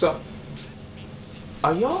 What's up?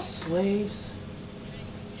 Are y'all slaves?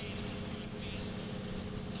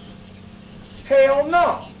 Hell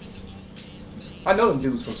no. I know them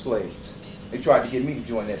dudes from Slaves. They tried to get me to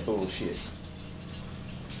join that bullshit.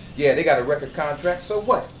 Yeah, they got a record contract, so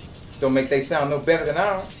what? Don't make they sound no better than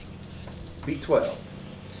ours. B12.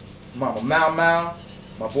 Mama Mau Mau.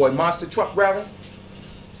 My boy Monster Truck Rally.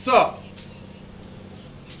 Sup?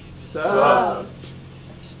 Sup?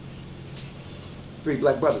 3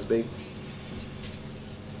 black brothers, baby.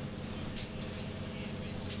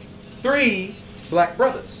 3 black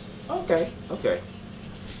brothers. Okay, okay.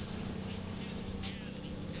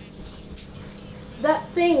 That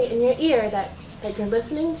thing in your ear that you're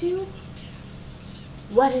listening to,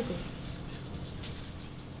 what is it?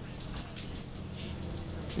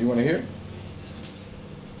 You want to hear it?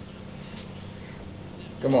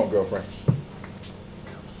 Come on, girlfriend.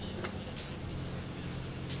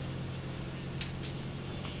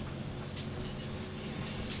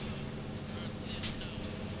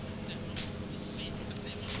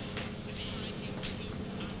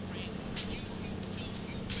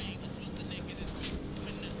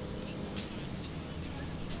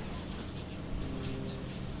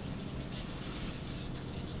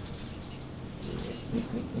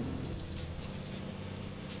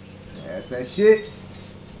 That's that shit.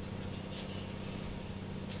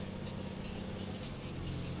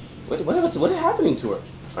 What is happening to her?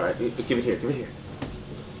 All right, give it here, give it here.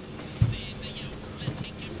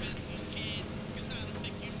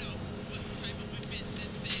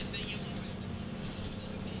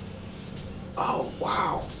 Oh,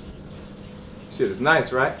 wow. Shit is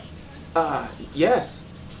nice, right? Yes.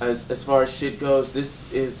 As far as shit goes,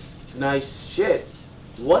 this is nice shit.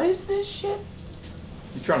 What is this shit?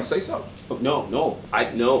 You trying to say something? Oh, no. I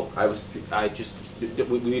just,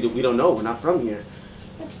 we don't know. We're not from here.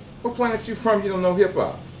 What planet you from? You don't know hip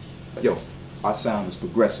hop. Yo, our sound is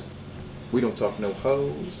progressive. We don't talk no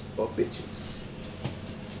hoes or bitches.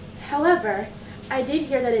 However, I did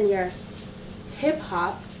hear that in your hip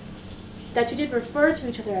hop that you did refer to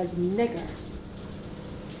each other as nigger.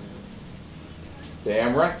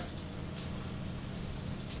 Damn right.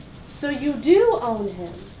 So you do own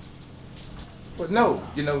him. But no,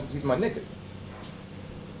 you know, he's my nigga.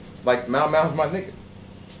 Like Mau Mau's my nigga.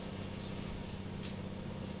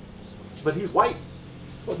 But he's white.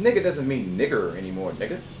 Well, nigga doesn't mean nigger anymore,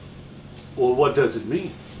 nigga. Well, what does it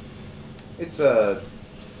mean? It's a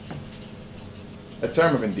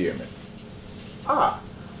term of endearment. Ah,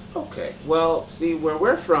 okay. Well, see, where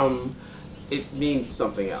we're from, it means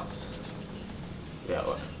something else. Yeah,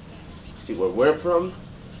 well, see, where we're from,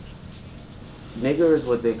 nigger is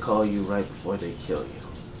what they call you right before they kill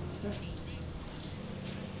you.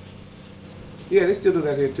 Yeah, they still do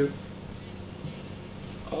that here too.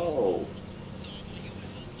 Oh.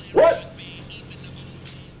 What?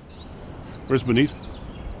 Where's Benita?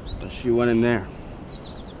 She went in there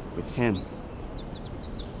with him.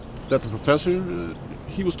 Is that the professor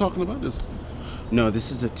he was talking about? No, this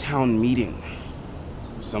is a town meeting.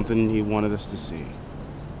 Something he wanted us to see.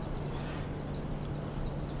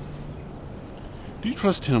 Do you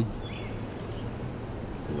trust him?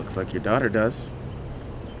 It looks like your daughter does.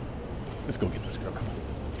 Let's go get this girl. Come on.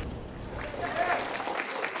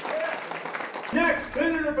 Next,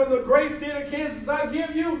 Senator from the great state of Kansas, I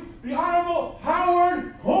give you the Honorable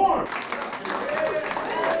Howard Horn.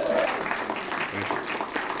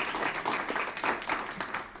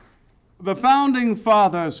 The Founding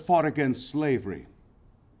Fathers fought against slavery,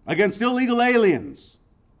 against illegal aliens,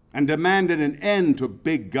 and demanded an end to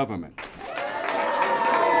big government.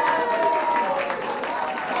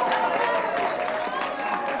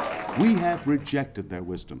 We have rejected their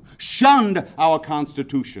wisdom, shunned our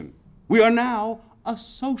Constitution. We are now a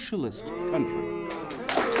socialist country.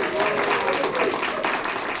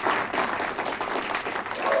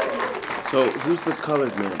 So, who's the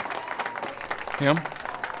colored man? Him?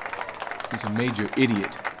 He's a major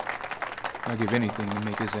idiot. I'd give anything to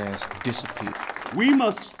make his ass disappear. We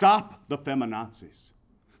must stop the feminazis.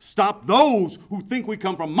 Stop those who think we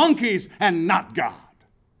come from monkeys and not God.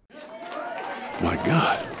 My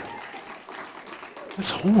God.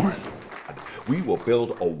 That's Horn. We will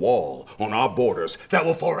build a wall on our borders that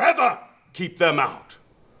will forever keep them out.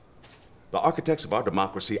 The architects of our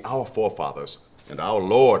democracy, our forefathers, and our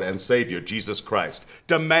Lord and Savior, Jesus Christ,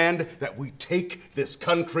 demand that we take this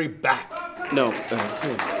country back. No,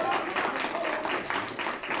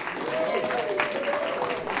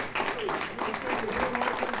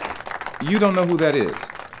 You don't know who that is?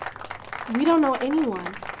 We don't know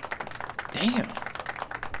anyone. Damn.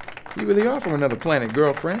 You really are from another planet,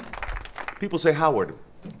 girlfriend. People say, Howard,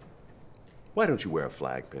 why don't you wear a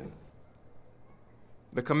flag pin?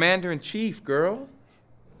 The commander-in-chief, girl.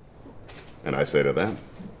 And I say to them,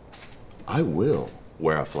 I will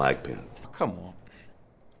wear a flag pin. Come on.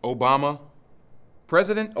 Obama.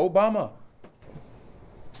 President Obama.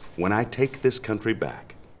 When I take this country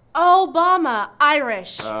back. Obama,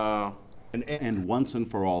 Irish. And once and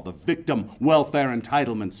for all, the victim welfare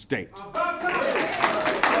entitlement state.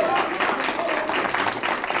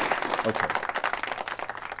 Okay.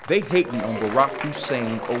 They hating on Barack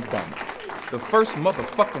Hussein Obama. The first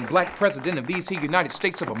motherfucking black president of these here United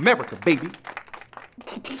States of America, baby.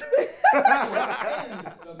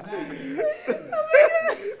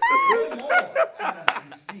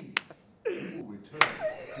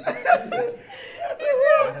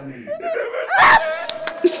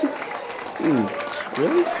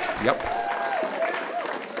 Really? Yep.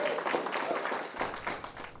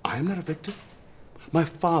 I am not a victim. My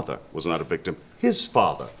father was not a victim. His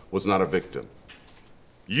father was not a victim.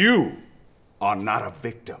 You are not a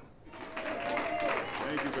victim.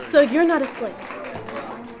 So you're not a slave?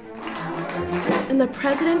 And the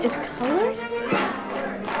president is colored?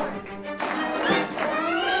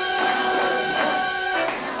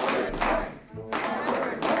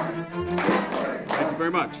 Thank you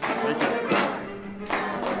very much. Thank you.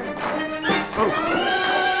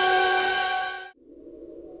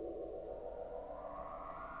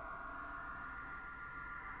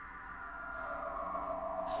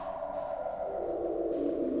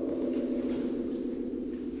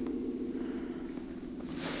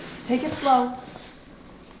 Take it slow.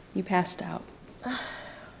 You passed out.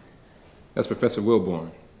 That's Professor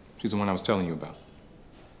Wilborn. She's the one I was telling you about.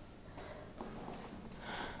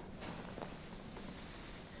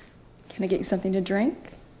 Can I get you something to drink?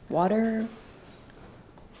 Water?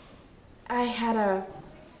 I had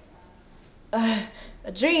a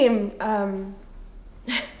dream.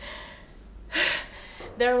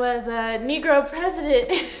 There was a Negro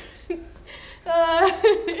president.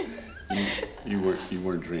 You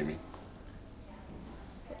weren't dreaming.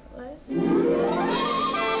 What?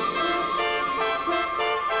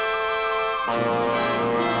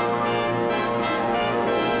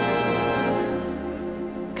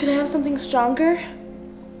 Could I have something stronger?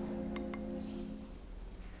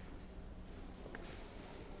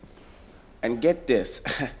 And get this,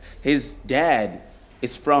 his dad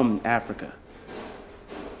is from Africa.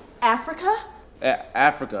 Africa?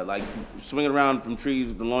 Africa, like swinging around from trees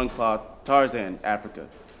with the loincloth, Tarzan, Africa.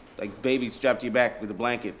 Like babies strapped to your back with a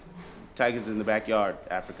blanket, tigers in the backyard,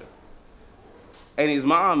 Africa. And his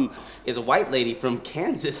mom is a white lady from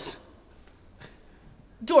Kansas.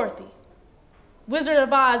 Dorothy. Wizard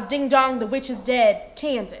of Oz, Ding Dong, the Witch is Dead,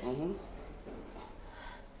 Kansas.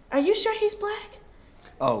 Are you sure he's black?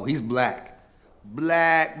 Oh, he's black.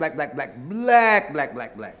 Black, black, black, black, black, black,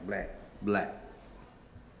 black, black, black, black.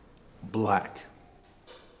 Black.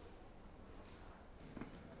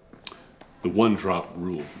 The one-drop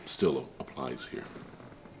rule still applies here.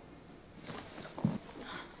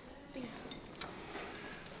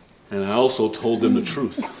 And I also told them the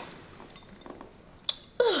truth.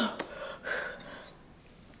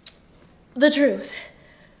 The truth.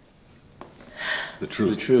 The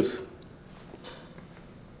truth. The truth.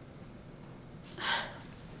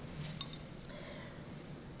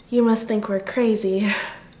 You must think we're crazy.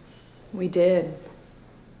 We did.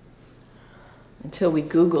 Until we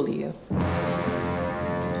Googled you.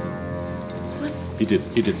 He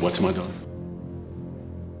did what to my daughter?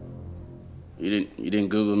 You didn't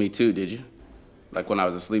Google me too, did you? Like when I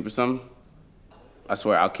was asleep or something? I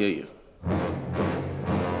swear I'll kill you.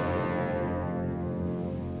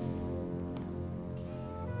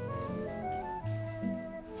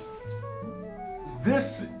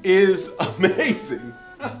 This is amazing.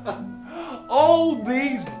 All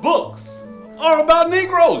these books are about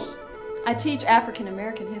Negroes. I teach African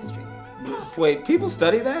American history. Wait, people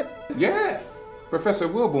study that? Yeah. Professor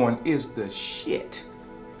Wilborn is the shit.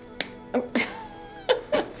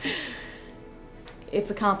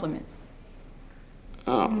 It's a compliment.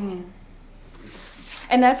 Oh.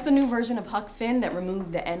 And that's the new version of Huck Finn that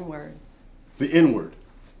removed the N-word. The N-word.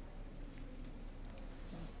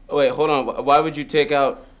 Wait, hold on. Why would you take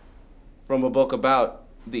out from a book about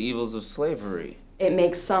the evils of slavery? It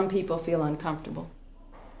makes some people feel uncomfortable.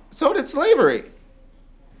 So did slavery.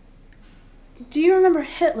 Do you remember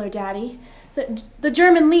Hitler, Daddy? The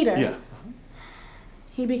German leader? Yeah.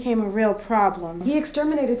 He became a real problem. He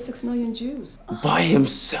exterminated 6 million Jews. By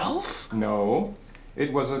himself? No,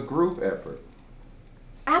 it was a group effort.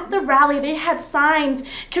 At the rally, they had signs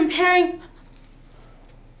comparing...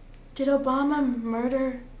 Did Obama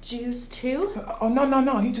murder Jews too? Oh,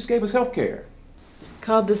 no, he just gave us health care.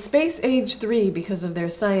 Called the Space Age 3 because of their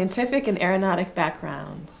scientific and aeronautic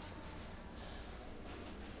backgrounds.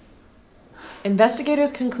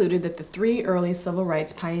 Investigators concluded that the 3 early civil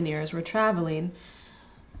rights pioneers were traveling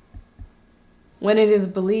when it is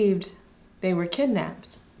believed they were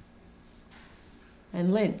kidnapped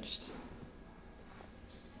and lynched.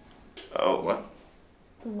 Oh, what?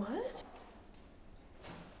 What?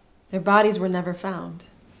 Their bodies were never found.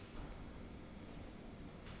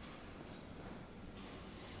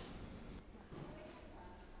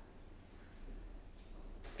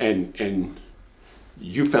 And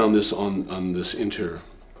you found this on this internet.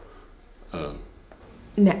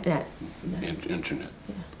 Internet.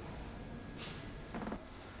 Yeah.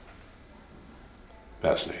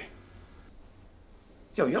 Fascinating.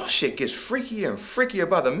 Yo, y'all shit gets freakier and freakier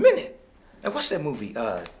by the minute. And what's that movie?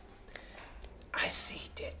 I See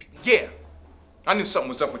Dead People. Yeah, I knew something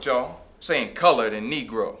was up with y'all, saying colored and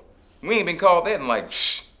Negro. We ain't been called that in like,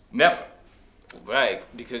 never. Right,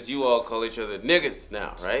 because you all call each other niggas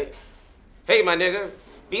now, right? Hey, my nigga.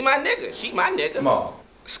 Be my nigga. She my nigga. Come on,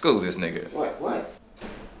 school this nigga. What?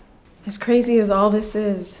 As crazy as all this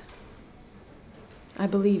is, I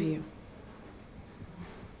believe you.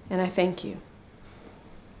 And I thank you.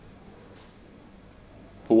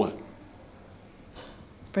 For what?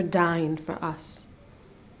 For dying for us.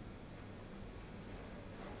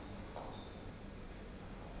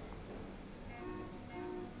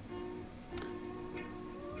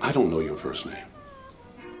 I don't know your first name.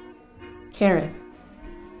 Karen.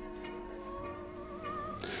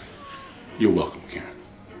 You're welcome, Karen.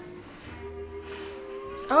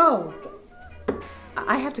 Oh,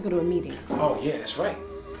 I have to go to a meeting. Oh, yeah, that's right.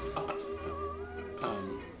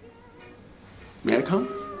 May I come?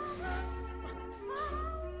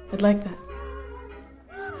 I'd like that.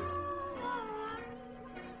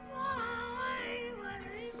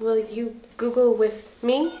 Will you Google with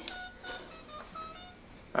me?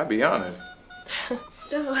 I'd be honored.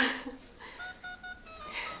 No.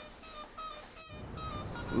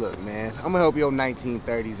 Look, man, I'm gonna help your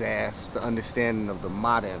 1930s ass with the understanding of the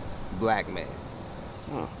modern black man.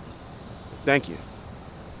 Oh. Thank you.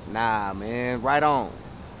 Nah, man, right on.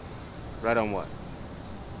 Right on what?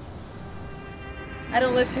 I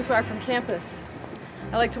don't live too far from campus.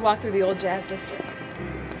 I like to walk through the old jazz district.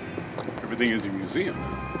 Everything is a museum now.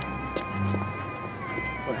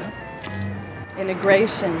 What happened?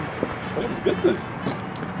 Integration. Well, it was good then.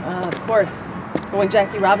 Of course. But when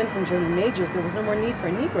Jackie Robinson joined the majors, there was no more need for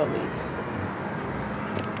a Negro League.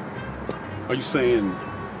 Are you saying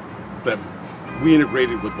that we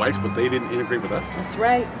integrated with whites, but they didn't integrate with us? That's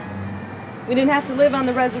right. We didn't have to live on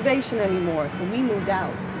the reservation anymore, so we moved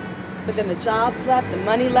out. But then the jobs left, the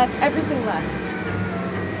money left, everything left.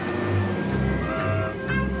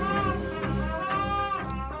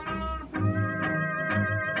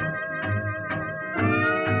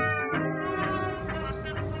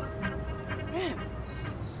 Man,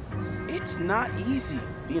 it's not easy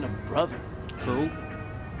being a brother. True.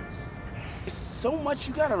 It's so much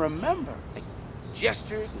you gotta remember. Like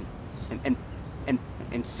gestures and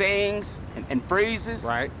sayings and phrases.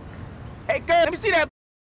 Right. Hey girl, let me see that.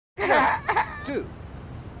 Dude,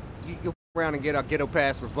 you around and get our ghetto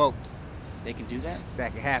pass revoked. They can do that?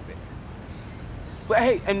 That can happen. But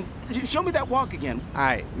hey, and show me that walk again. All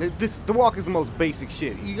right, the walk is the most basic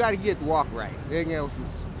shit. You got to get the walk right. Everything else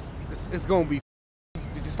is it's gonna be.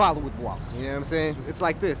 You just follow with the walk. You know what I'm saying? It's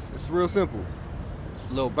like this. It's real simple.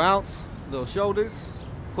 Little bounce, little shoulders,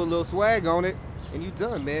 put a little swag on it, and you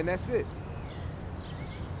done, man. That's it.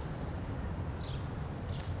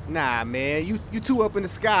 Nah, man, you too up in the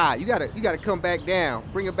sky. You gotta come back down.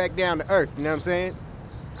 Bring it back down to earth. You know what I'm saying?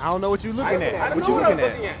 I don't know what you looking at. What you looking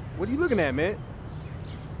at? What are you looking at, man?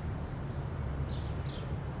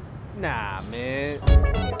 Nah, man.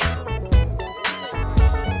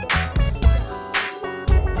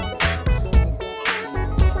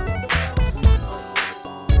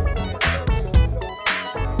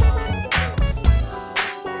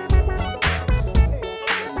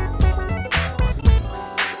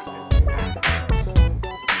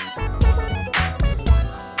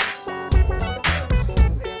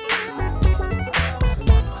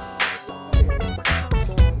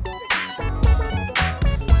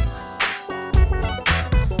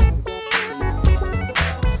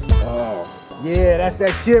 Yeah, that's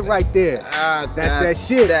that shit right there. That's that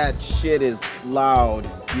shit. That shit is loud.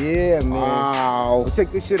 Yeah, man. Wow. Well,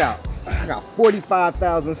 check this shit out. I got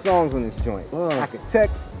 45,000 songs on this joint. I could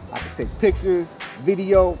text, I could take pictures,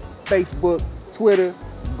 video, Facebook, Twitter,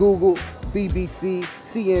 Google, BBC,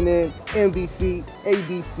 CNN, NBC,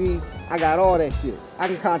 ABC. I got all that shit. I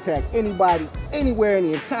can contact anybody, anywhere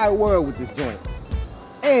in the entire world with this joint.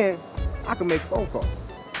 And I can make phone calls.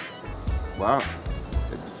 Wow.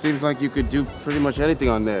 It seems like you could do pretty much anything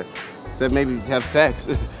on there, except maybe have sex.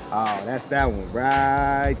 Oh, that's that one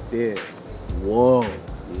right there. Whoa,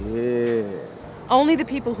 yeah. Only the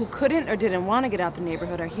people who couldn't or didn't want to get out the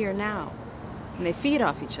neighborhood are here now, and they feed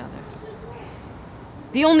off each other.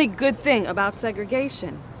 The only good thing about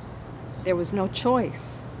segregation, there was no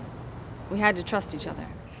choice. We had to trust each other.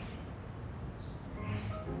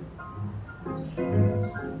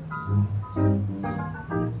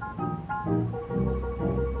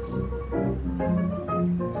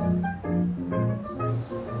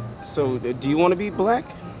 So, do you want to be black?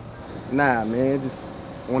 Nah, man, just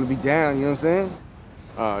want to be down, you know what I'm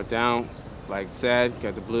saying? Down, like sad,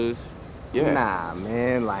 got the blues? Yeah. Nah,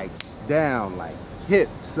 man, like down, like hip,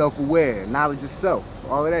 self-aware, knowledge of self,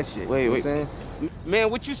 all of that shit. Wait, you know wait. What I'm saying? Man,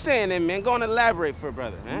 what you saying then, man? Go on and elaborate for a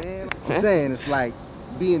brother, huh? Man, I'm saying it's like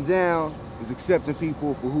being down is accepting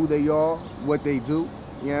people for who they are, what they do,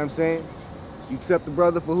 you know what I'm saying? You accept the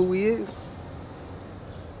brother for who he is?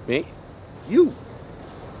 Me? You.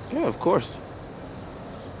 Yeah, of course.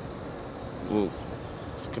 Well,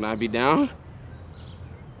 so can I be down?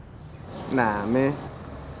 Nah, man.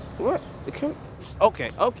 What? Okay,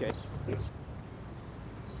 okay.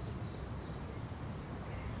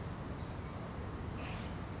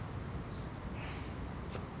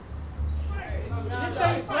 This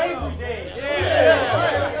ain't slavery day.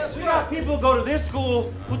 Yeah. We got people go to this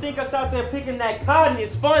school who think us out there picking that cotton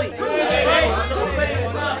is funny. Right.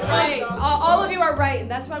 All of you are right,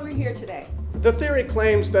 and that's why we're here today. The theory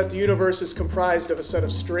claims that the universe is comprised of a set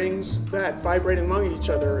of strings that vibrate among each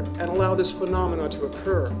other and allow this phenomenon to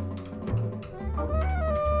occur.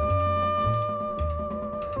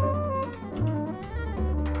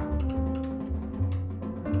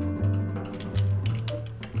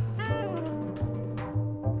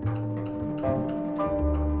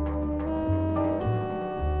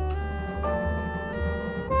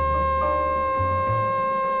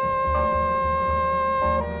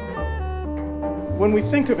 When we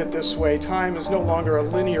think of it this way, time is no longer a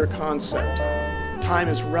linear concept. Time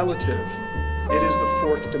is relative. It is the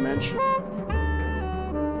fourth dimension.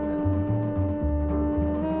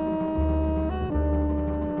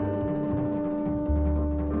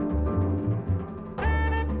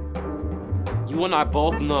 You and I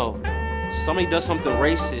both know somebody does something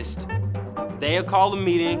racist, they'll call a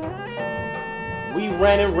meeting, we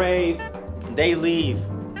rant and rave, they leave,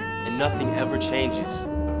 and nothing ever changes.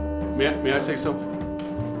 May I say something?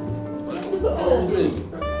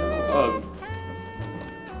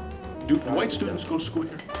 Do white students go to school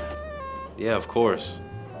here? Yeah, of course.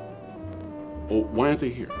 Well, why aren't they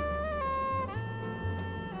here?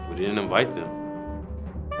 We didn't invite them.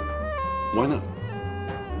 Why not?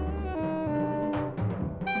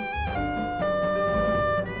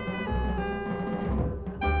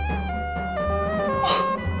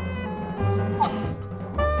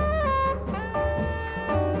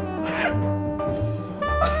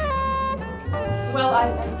 Well,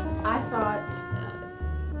 I thought,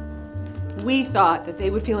 we thought that they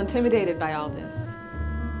would feel intimidated by all this.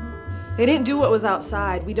 They didn't do what was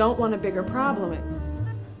outside. We don't want a bigger problem.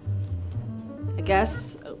 I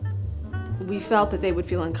guess we felt that they would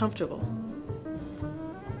feel uncomfortable.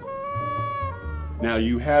 Now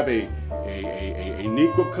you have a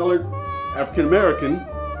Negro-colored African-American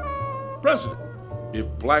president. If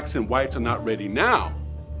blacks and whites are not ready now,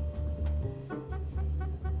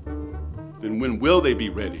 then when will they be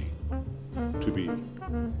ready to be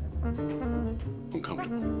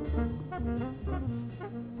uncomfortable?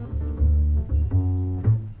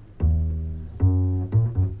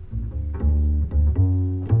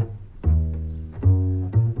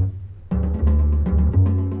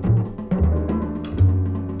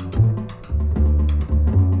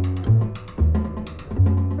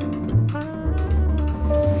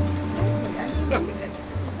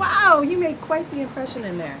 Wow, you made quite the impression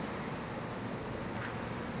in there.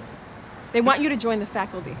 They want you to join the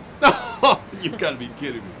faculty. You gotta be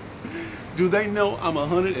kidding me. Do they know I'm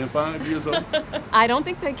 105 years old? I don't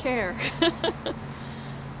think they care.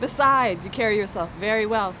 Besides, you carry yourself very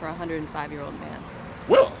well for a 105-year-old man.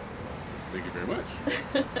 Well, thank you very much.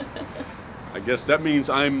 I guess that means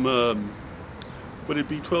I'm, would it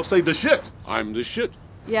be 12 say the shit? I'm the shit.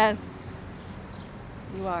 Yes,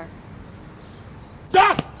 you are.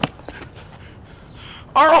 Doc!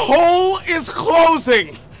 Our hole is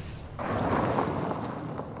closing!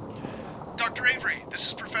 Dr. Avery, this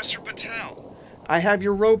is Professor Patel. I have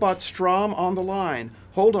your robot Strom on the line.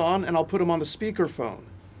 Hold on, and I'll put him on the speakerphone.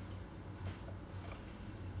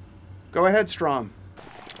 Go ahead, Strom.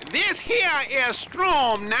 This here is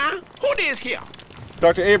Strom now. Who this here?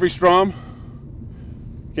 Dr. Avery Strom.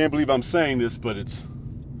 Can't believe I'm saying this, but it's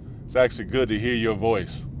actually good to hear your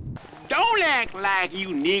voice. Don't act like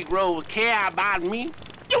you Negroes care about me.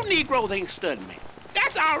 You Negroes ain't studying me.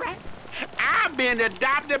 That's all right. I've been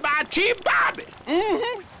adopted by Chief Bobby.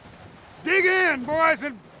 Mm-hmm. Dig in, boys,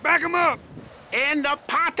 and back 'em up. And the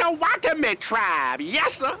Potawatomi tribe,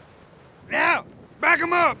 yes, sir. Now, back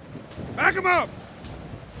 'em up. Back 'em up.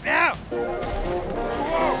 Now. Whoa.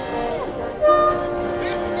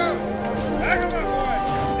 Back 'em up, boys.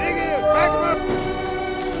 Dig in, back 'em up.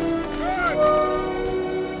 Good.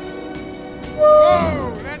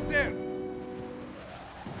 Whoa, that's it.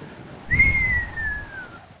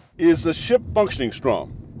 Is the ship functioning,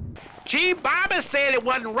 Strom? Chief Bobby said it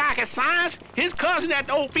wasn't rocket science. His cousin at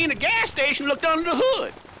the old Phoenix gas station looked under the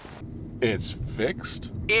hood. It's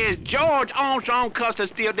fixed? Is George Armstrong Custer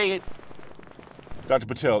still dead? Dr.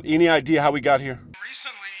 Patel, any idea how we got here?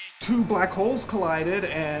 Two black holes collided,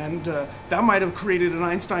 and that might have created an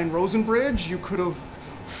Einstein-Rosen bridge. You could have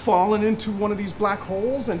fallen into one of these black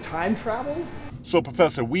holes and time traveled. So,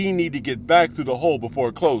 Professor, we need to get back through the hole before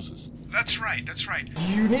it closes. That's right, that's right.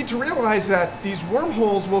 You need to realize that these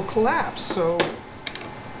wormholes will collapse, so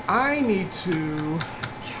I need to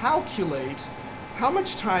calculate how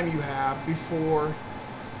much time you have before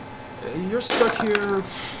you're stuck here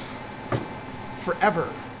forever.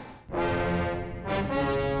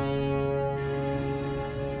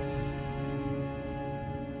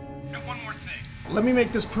 Now, one more thing. Let me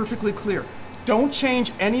make this perfectly clear. Don't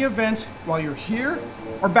change any events while you're here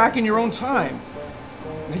or back in your own time.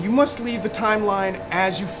 Now, you must leave the timeline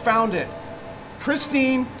as you found it,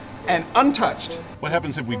 pristine and untouched. What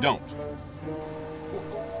happens if we don't?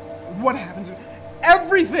 What happens?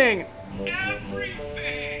 Everything!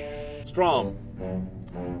 Everything! Strom,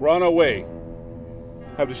 we're on our way.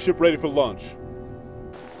 Have the ship ready for launch.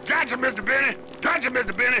 Gotcha, Mr. Benny. Gotcha,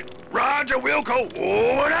 Mr. Benny. Roger, Wilco.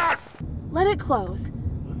 Over and out. Let it close.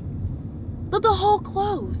 Let the hole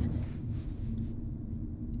close.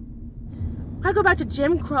 I go back to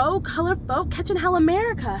Jim Crow, colored folk, catching hell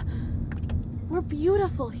America. We're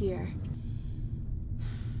beautiful here.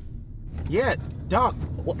 Yeah, Doc,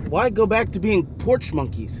 why go back to being porch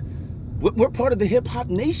monkeys? We're part of the hip-hop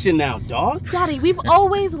nation now, dog. Daddy, we've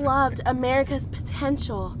always loved America's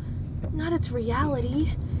potential, not its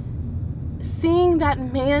reality. Seeing that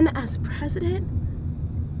man as president,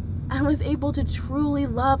 I was able to truly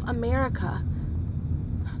love America.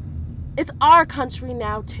 It's our country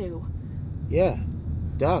now, too. Yeah,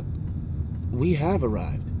 Doc, we have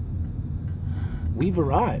arrived. We've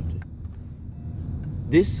arrived.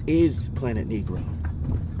 This is Planet Negro.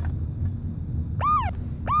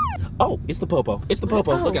 Oh, it's the popo. It's the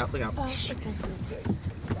popo. Oh. Look out, look out. Oh, okay.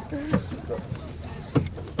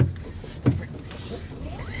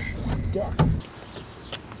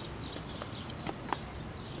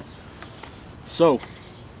 So,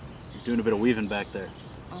 you're doing a bit of weaving back there.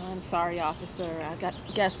 I'm sorry, officer. I got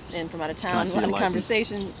guests in from out of Can I town. see We had your a license?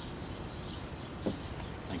 conversation.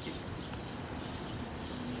 Thank you.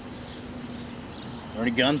 Are there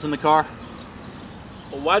any guns in the car?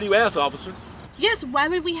 Well, why do you ask, officer? Yes, why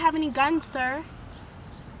would we have any guns, sir?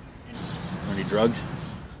 Any drugs?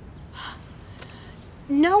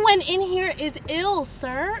 No one in here is ill,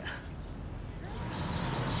 sir.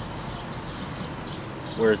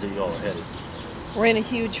 Where is it y'all are headed? We're in a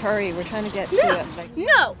huge hurry. We're trying to get to it. Like...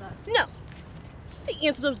 No. The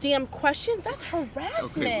answer those damn questions, that's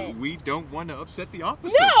harassment. Okay, we don't want to upset the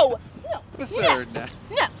officer. No. Sir, No.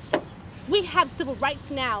 We have civil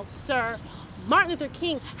rights now, sir. Martin Luther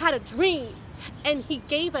King had a dream, and he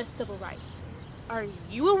gave us civil rights. Are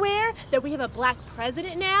you aware that we have a black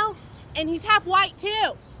president now? And he's half white, too.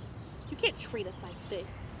 You can't treat us like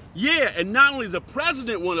this. Yeah, and not only is the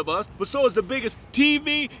president one of us, but so is the biggest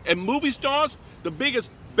TV and movie stars, the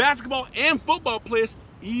biggest basketball and football players,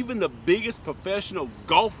 even the biggest professional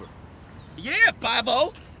golfer. Yeah,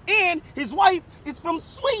 Pabo. And his wife is from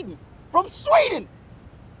Sweden. From Sweden.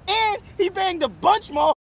 And he banged a bunch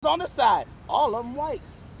more on the side. All of them white.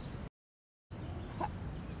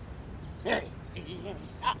 Damn.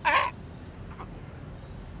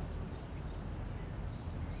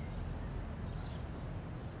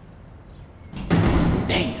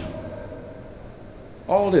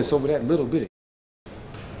 All this over that little bit of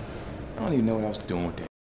I don't even know what I was doing with that.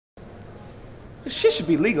 This shit should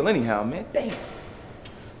be legal anyhow, man. Damn.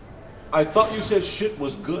 I thought you said shit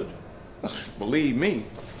was good. Believe me,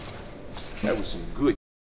 that was some good.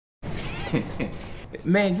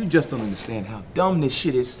 Man, you just don't understand how dumb this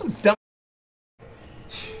shit is. So dumb.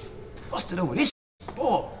 Busted over this shit.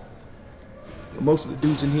 Boy. Most of the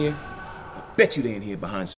dudes in here, I bet you they in here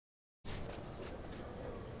behind some.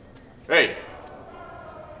 Hey,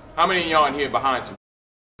 how many of y'all in here behind some?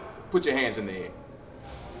 Put your hands in the air.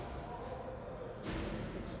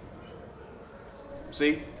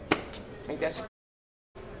 See? Ain't that some?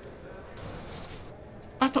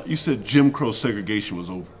 I thought you said Jim Crow segregation was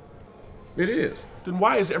over. It is. Then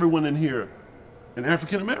why is everyone in here an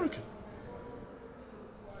African American?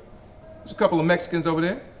 There's a couple of Mexicans over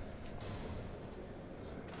there.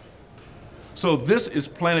 So this is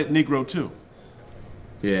Planet Negro too?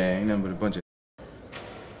 Yeah, ain't nothing but a bunch of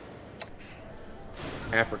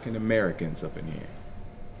African Americans up in here.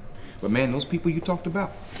 But man, those people you talked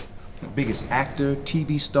about, the biggest actor,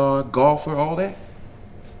 TV star, golfer, all that,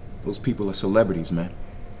 those people are celebrities, man.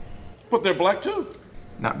 But they're black too.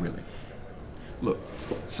 Not really. Look,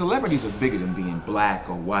 celebrities are bigger than being black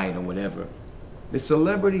or white or whatever. They're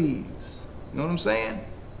celebrities. You know what I'm saying?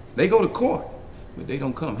 They go to court, but they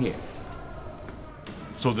don't come here.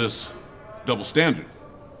 So this double standard,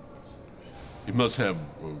 it must have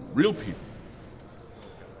real people.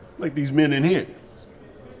 Like these men in here.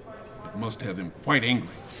 It must have them quite angry.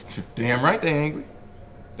 Damn right they angry.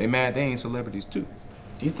 They mad they ain't celebrities too.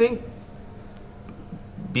 Do you think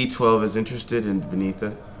B12 is interested in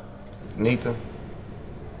Benita? Benita?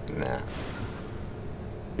 Nah.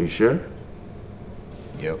 You sure?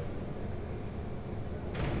 Yep.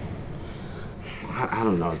 I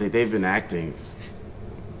don't know. They've been acting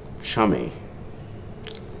chummy.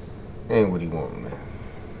 Ain't what he want, man.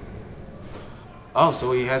 Oh,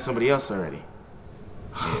 so he has somebody else already?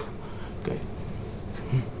 Yeah. Okay.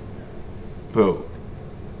 Boo.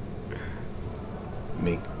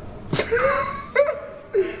 Me.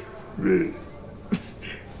 Me.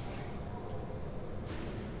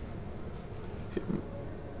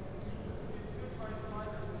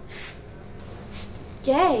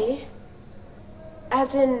 Gay?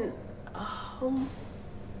 As in,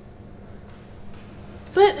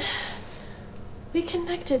 but we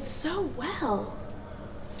connected so well.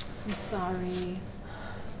 I'm sorry.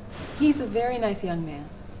 He's a very nice young man.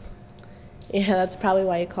 Yeah, that's probably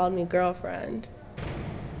why you called me girlfriend.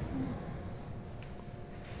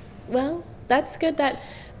 Well, that's good that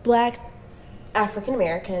black African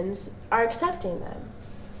Americans are accepting them.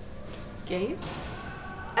 Gays?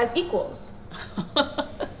 As equals.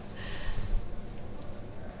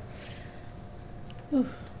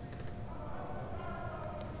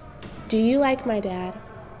 Do you like my dad?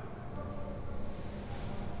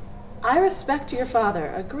 I respect your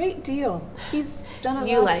father a great deal. He's done a lot.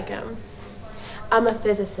 You like him. I'm a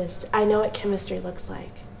physicist. I know what chemistry looks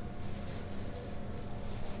like.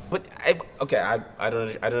 But I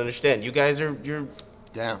don't understand. You guys you're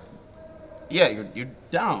down. Yeah, you're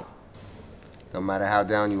down. No matter how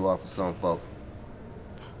down you are for some folk.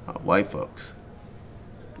 White folks.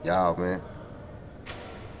 Y'all, man.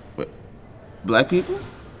 What? Black people?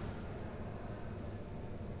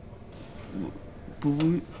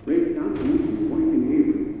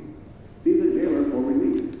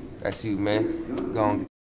 That's you, man. Go on, get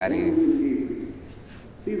out of here.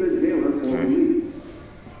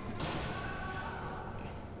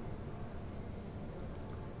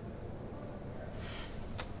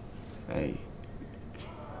 Hey,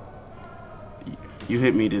 you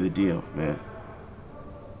hit me to the deal, man.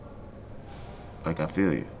 Like I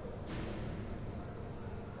feel you.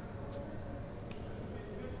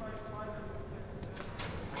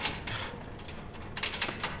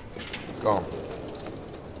 Go.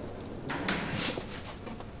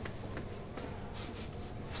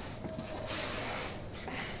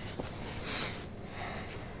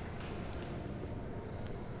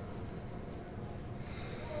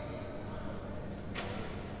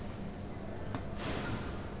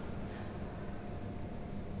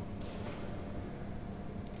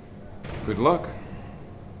 Good luck,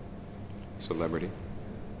 celebrity.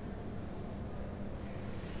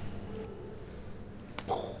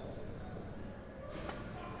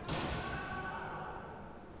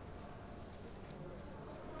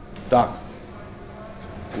 Doc,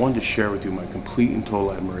 I wanted to share with you my complete and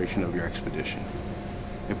total admiration of your expedition.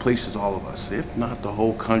 It places all of us, if not the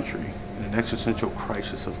whole country, in an existential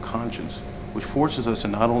crisis of conscience, which forces us to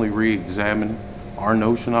not only re-examine our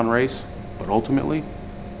notion on race, but ultimately,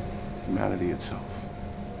 humanity itself.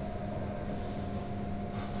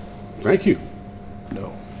 Thank you.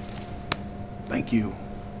 No. Thank you.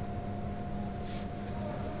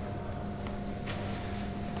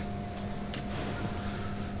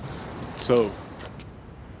 So,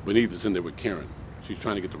 Beneath is in there with Karen. She's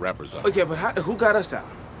trying to get the rappers out. Okay, but who got us out?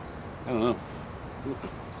 I don't know.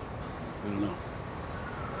 I don't know.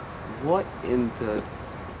 What in the...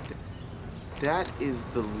 That is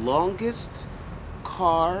the longest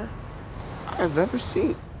car I've ever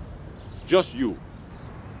seen. Just you.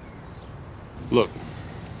 Look,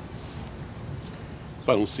 if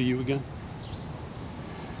I don't see you again,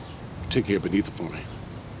 take care of Beneath for me.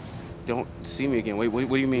 Don't see me again. Wait, what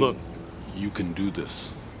do you mean? Look, you can do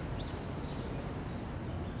this.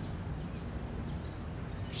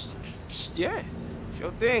 Yeah,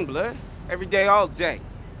 sure thing, blood. Every day, all day.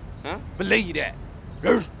 Huh? Believe that.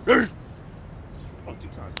 Oh, two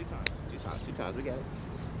times. We got it.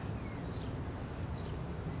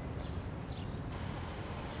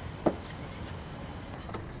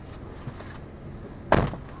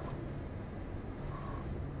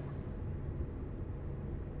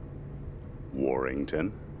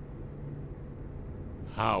 Warrington.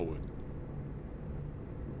 Howard.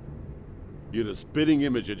 You're the spitting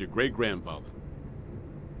image of your great-grandfather.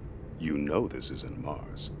 You know this isn't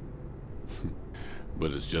Mars.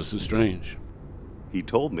 But it's just as strange. He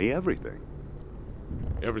told me everything.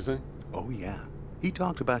 Everything? Oh, yeah. He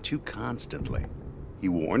talked about you constantly. He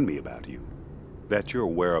warned me about you. That your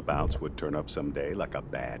whereabouts would turn up someday like a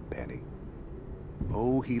bad penny.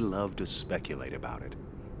 Oh, he loved to speculate about it.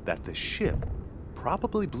 That the ship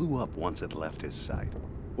probably blew up once it left his sight.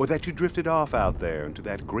 Or that you drifted off out there into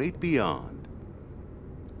that great beyond.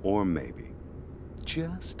 Or maybe,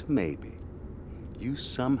 just maybe, you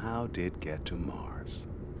somehow did get to Mars.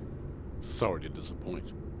 Sorry to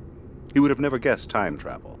disappoint. He would have never guessed time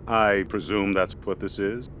travel. I presume that's what this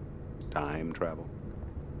is? Time travel?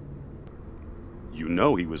 You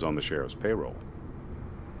know he was on the sheriff's payroll.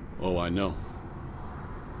 Oh, I know.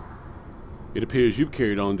 It appears you've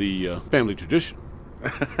carried on the family tradition.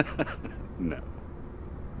 No.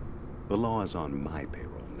 The law is on my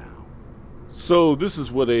payroll now. So this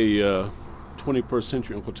is what a 21st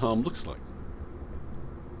century Uncle Tom looks like.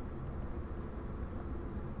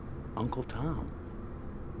 Uncle Tom?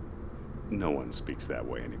 No one speaks that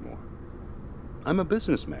way anymore. I'm a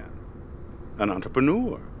businessman, an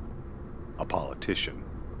entrepreneur, a politician.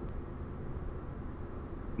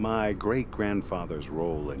 My great-grandfather's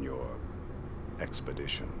role in your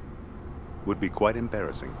expedition would be quite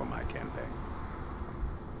embarrassing for my campaign.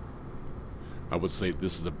 I would say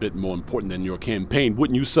this is a bit more important than your campaign,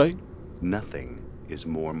 wouldn't you say? Nothing is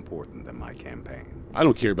more important than my campaign. I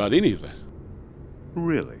don't care about any of that.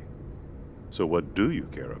 Really? So what do you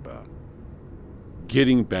care about?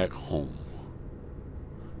 Getting back home.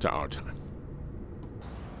 To our time.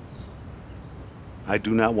 I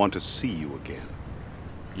do not want to see you again.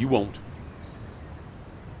 You won't.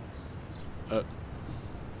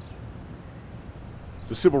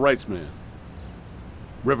 The civil rights man,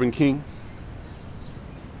 Reverend King,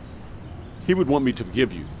 he would want me to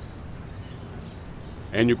forgive you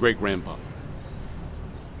and your great-grandfather.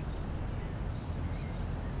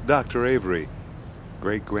 Dr. Avery,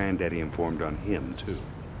 great-granddaddy informed on him, too.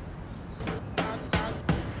 I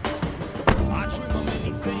dream of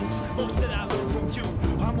many things, most that I learned from you.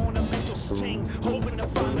 I'm on a mental sting, hoping to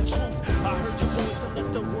find the truth. I heard your voice and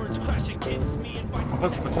let the words crash against me.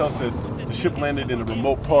 Professor Patel said the ship landed in a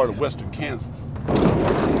remote part of western Kansas.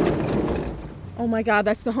 Oh my God,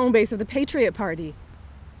 that's the home base of the Patriot Party.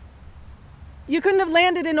 You couldn't have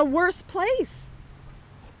landed in a worse place.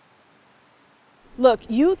 Look,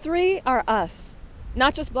 you three are us.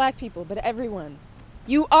 Not just black people, but everyone.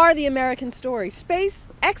 You are the American story. Space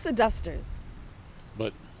exodusters.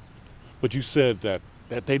 But you said that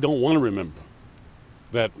they don't want to remember.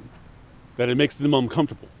 That that it makes them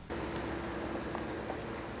uncomfortable.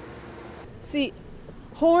 See,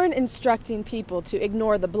 Horn instructing people to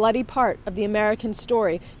ignore the bloody part of the American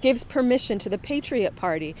story gives permission to the Patriot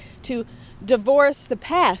Party to divorce the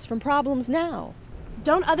past from problems now.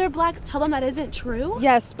 Don't other blacks tell them that isn't true?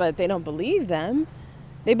 Yes, but they don't believe them.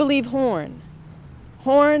 They believe Horn.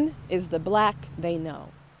 Horn is the black they know.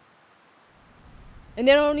 And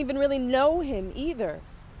they don't even really know him either.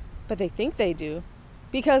 But they think they do.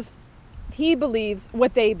 Because he believes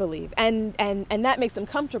what they believe. And that makes them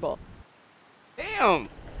comfortable. Damn.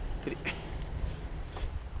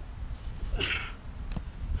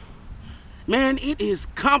 Man, it is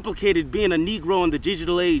complicated being a Negro in the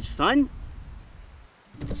digital age, son.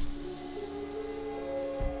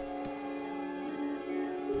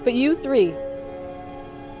 But you three,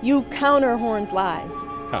 you counter Horn's lies.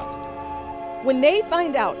 How? When they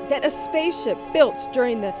find out that a spaceship built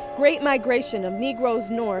during the Great Migration of Negroes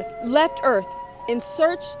North left Earth in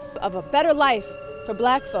search of a better life for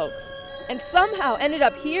black folks, and somehow ended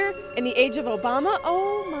up here in the age of Obama,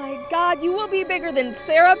 oh my God, you will be bigger than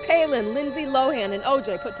Sarah Palin, Lindsay Lohan, and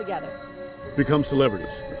OJ put together. Become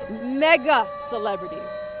celebrities. Mega celebrities.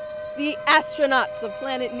 The astronauts of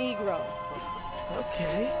Planet Negro.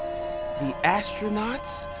 Okay. The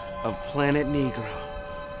astronauts of Planet Negro.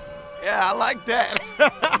 Yeah, I like that.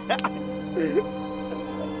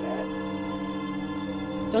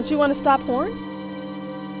 Don't you want to stop Horn?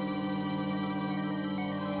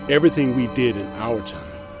 Everything we did in our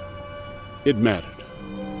time, it mattered.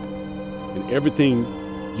 And everything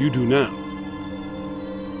you do now,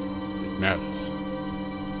 it matters.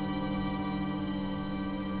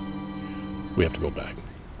 We have to go back.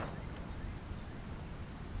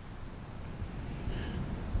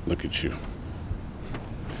 Look at you.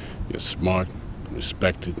 You're smart,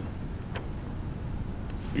 respected,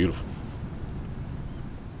 beautiful.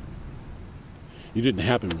 You didn't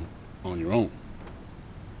happen on your own.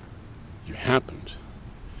 You happened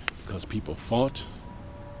because people fought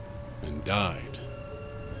and died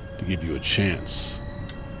to give you a chance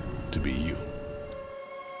to be you.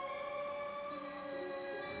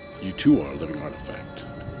 You too are a living artifact.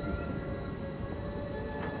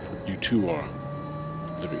 You too are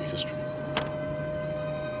living history.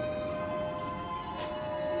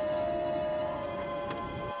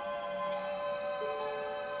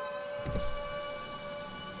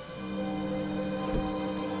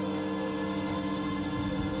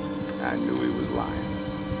 I knew he was lying.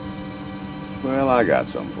 Well, I got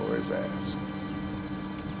something for his ass.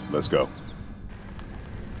 Let's go.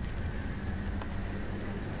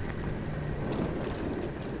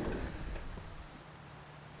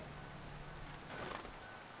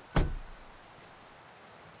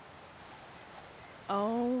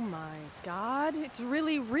 Oh my God, it's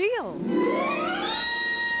really real.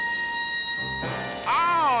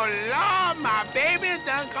 Oh, Lord, my baby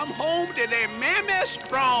done come home to their mammy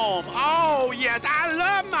strong. Oh, yes, I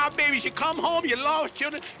love my baby. She come home, you lost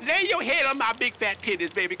children. Lay your head on my big fat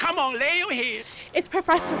titties, baby. Come on, lay your head. It's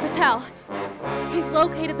Professor Patel. He's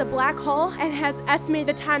located the black hole and has estimated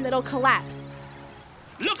the time that it'll collapse.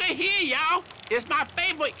 Look at here, y'all. It's my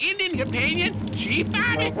favorite Indian companion. She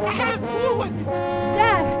found it. I have fool with it.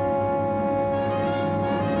 Dad.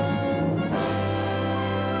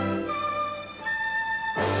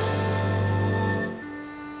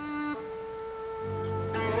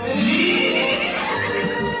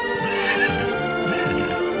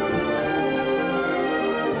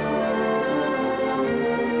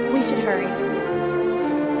 We should hurry.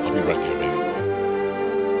 I'll be right there, baby.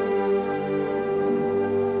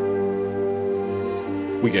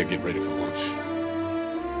 We gotta get ready for lunch.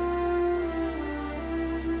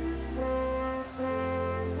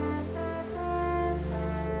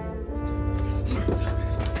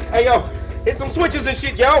 Hey, yo, hit some switches and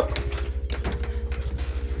shit, yo.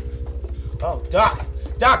 Oh, Doc.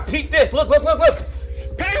 Doc, peep this. Look, look, look, look.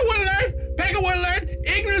 Pega alert.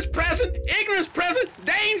 Ignorance present.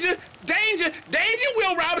 Danger. Danger,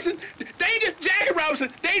 Will Robinson. Danger, Jackie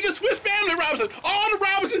Robinson. Danger, Swiss Family Robinson. All the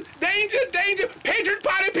Robinsons. Danger. Patriot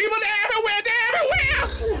Party people, they're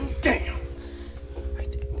everywhere. Damn.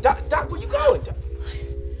 Doc, where you going?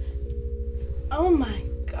 Oh my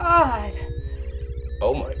God.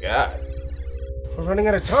 Oh my God. We're running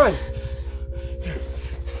out of time.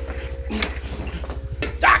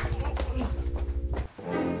 Doc!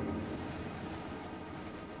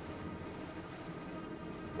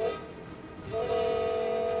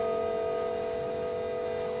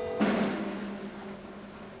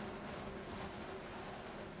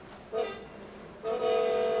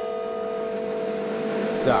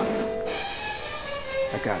 Doc,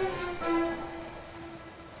 I got it.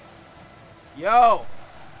 Yo,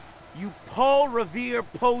 you Paul Revere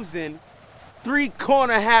posing,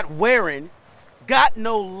 three-corner hat wearing, got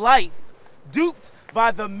no life, duped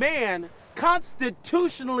by the man,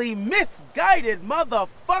 constitutionally misguided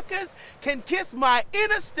motherfuckers can kiss my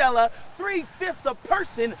interstellar 3/5 a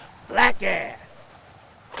person black ass.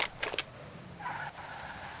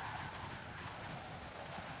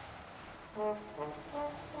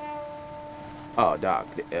 Oh, Doc,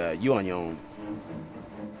 you on your own.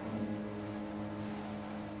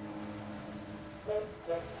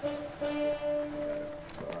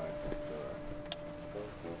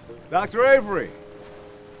 Dr. Avery,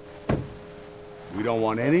 we don't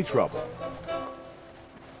want any trouble.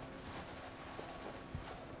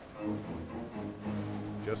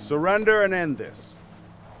 Just surrender and end this.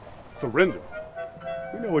 Surrender?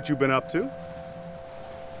 We know what you've been up to.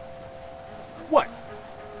 What?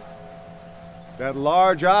 That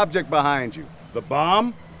large object behind you. The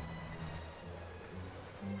bomb?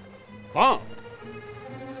 Bomb?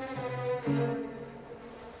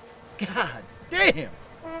 God damn!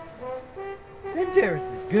 Them terrace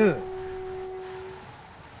is good.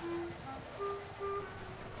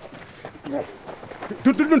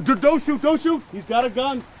 Don't shoot, don't shoot. He's got a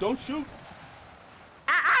gun. Don't shoot.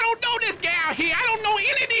 I don't know this gal here. I don't know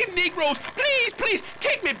any of these Negroes. Please, please,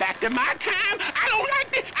 take me back to my time. I don't like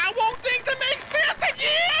this. I want things to make sense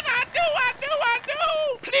again. I do.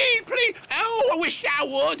 Please, please. Oh, I wish I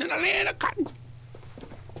was in a land of cotton.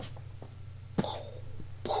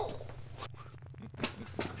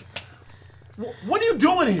 What are you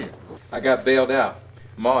doing here? I got bailed out.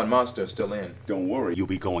 Ma and Monster are still in. Don't worry, you'll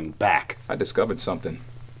be going back. I discovered something.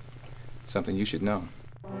 Something you should know.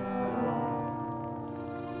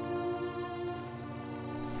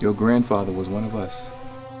 Your grandfather was one of us.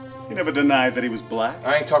 He never denied that he was black.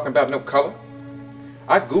 I ain't talking about no color.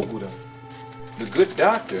 I Googled him. The good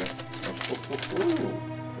doctor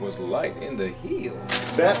was light in the heel.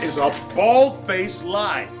 That is a bald-faced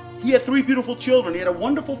lie. He had 3 beautiful children. He had a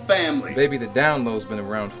wonderful family. Baby, the down low's been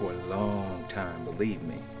around for a long time, believe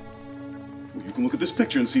me. Well, you can look at this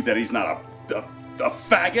picture and see that he's not a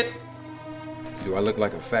faggot. Do I look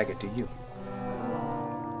like a faggot to you?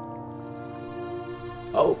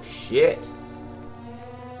 Oh, shit.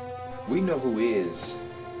 We know who is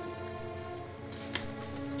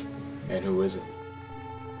and who isn't.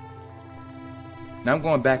 Now I'm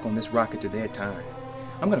going back on this rocket to their time.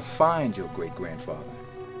 I'm gonna find your great-grandfather.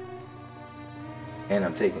 And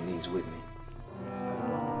I'm taking these with me.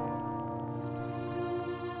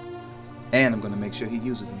 And I'm gonna make sure he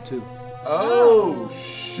uses them too. Oh,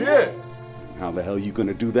 shit! How the hell are you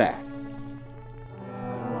gonna do that?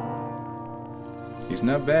 He's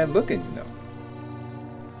not bad looking, you know.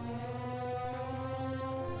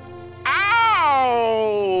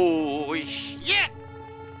 Oh, shit!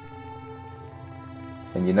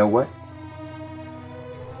 And you know what?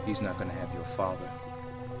 He's not gonna have your father.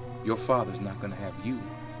 Your father's not gonna have you.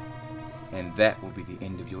 And that will be the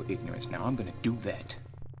end of your ignorance. Now I'm gonna do that.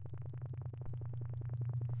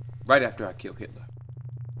 Right after I kill Hitler.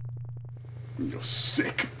 You're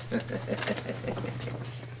sick.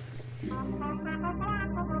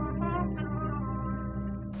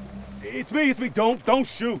 It's me. Don't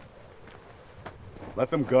shoot.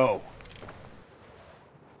 Let them go.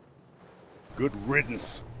 Good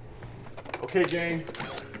riddance. Okay, gang.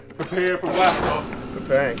 Prepare for blast off.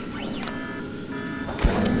 Preparing.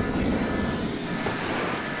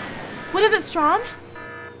 What is it, Strom?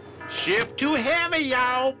 Shift too heavy,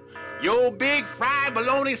 y'all. Your big fried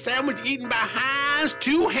bologna sandwich eaten by Heinz,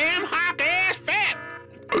 2 ham hock ass fat.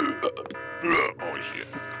 Oh, shit.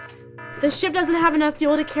 The ship doesn't have enough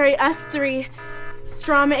fuel to carry us 3,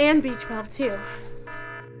 Strom and B12 too.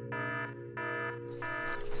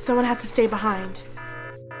 Someone has to stay behind.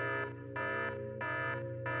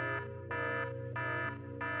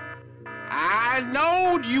 I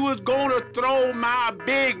knowed you was gonna throw my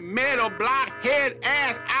big metal blockhead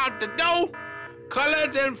ass out the door.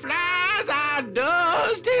 Colors and flies I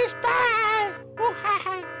does despise.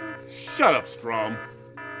 Shut up, Strom.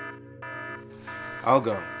 I'll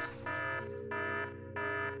go.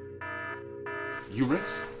 You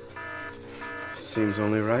risk? Seems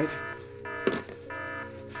only right.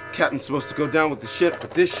 Captain's supposed to go down with the ship,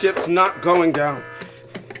 but this ship's not going down.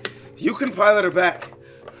 You can pilot her back.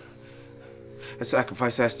 A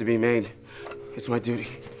sacrifice has to be made. It's my duty.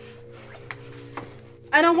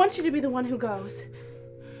 I don't want you to be the one who goes.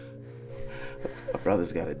 A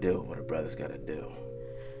brother's gotta do what a brother's gotta do.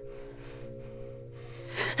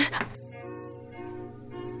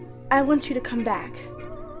 I want you to come back.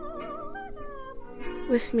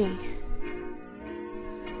 With me.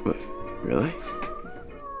 What? Really?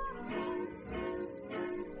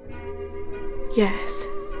 Yes.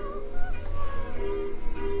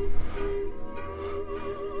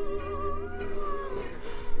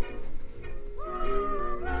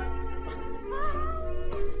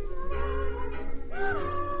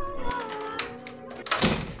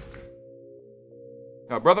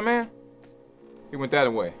 Now, brother man, he went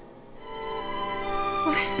that way.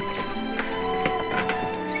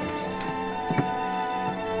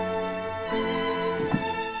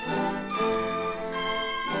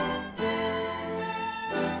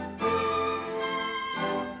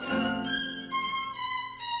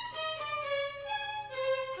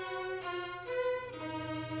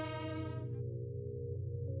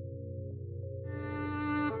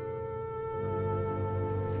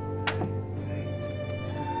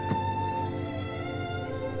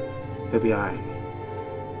 Baby,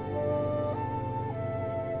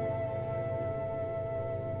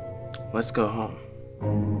 let's go home.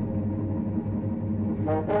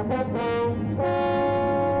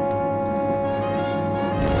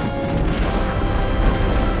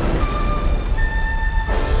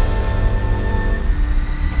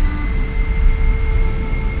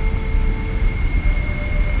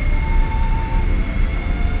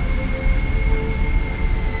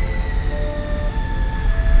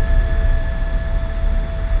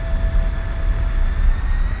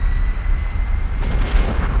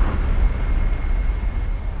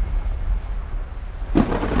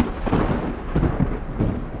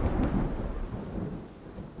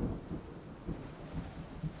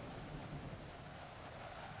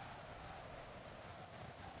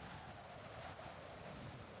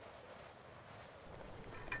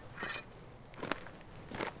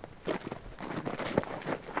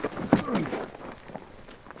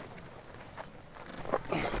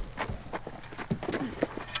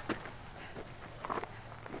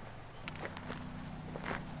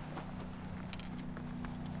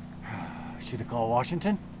 Should have called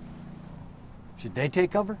Washington? Should they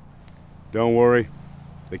take cover? Don't worry.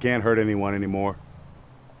 They can't hurt anyone anymore.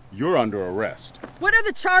 You're under arrest. What are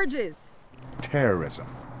the charges? Terrorism.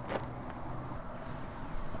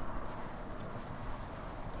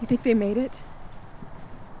 You think they made it?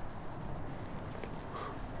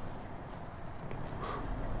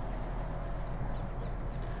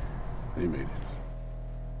 They made it.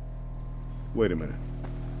 Wait a minute.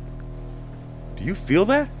 Do you feel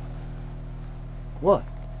that? What?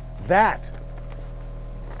 That?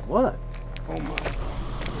 What? Oh my.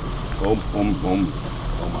 Oh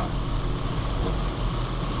my.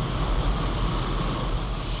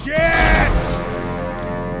 Shit!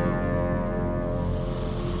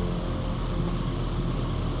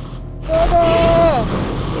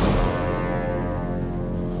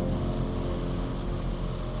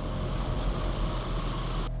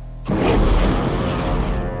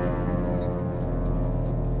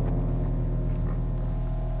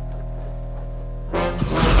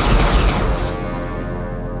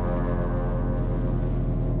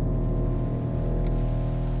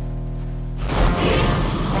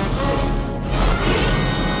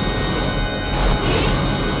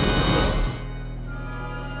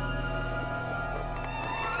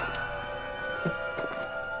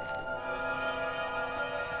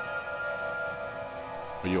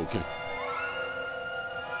 Are you okay?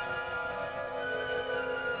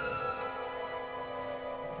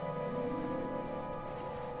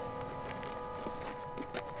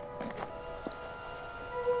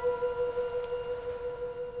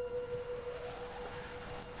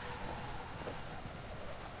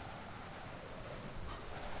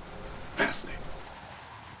 Fascinating.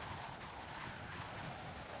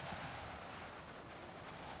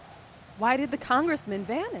 Why did the congressman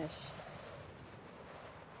vanish?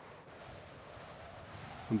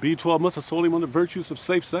 And B12 must have sold him on the virtues of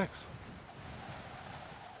safe sex.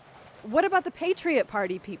 What about the Patriot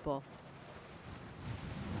Party people?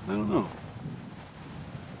 I don't know.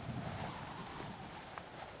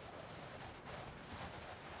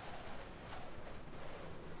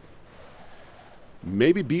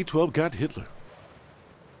 Maybe B12 got Hitler.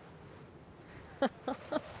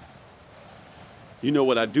 You know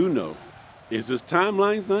what I do know is this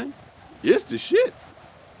timeline thing, it's the shit.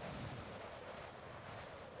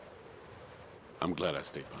 I'm glad I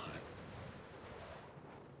stayed behind.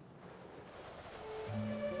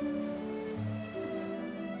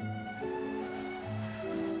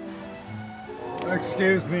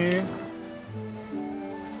 Excuse me.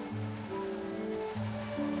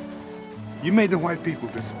 You made the white people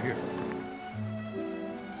disappear.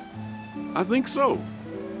 I think so.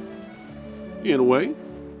 In a way.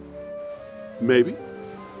 Maybe.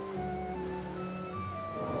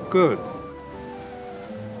 Good.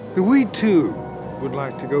 So we too would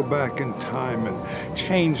like to go back in time and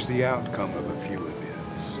change the outcome of a few events.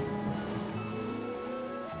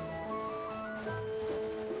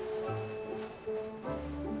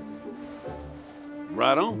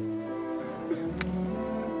 Right on.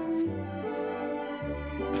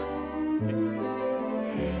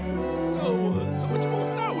 So what you want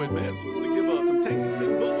to start with, man? You want to give some Texas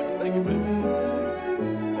input? What you thinking, man?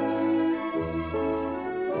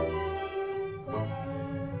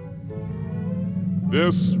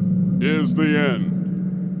 This is the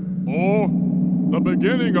end, or the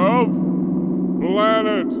beginning of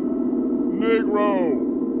Planet Negro.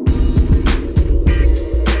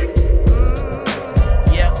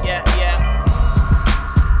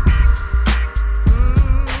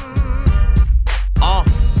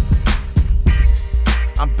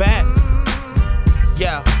 I'm back.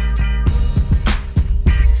 Yeah.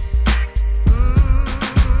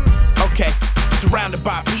 Okay, surrounded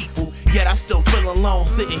by people, yet I still feel alone,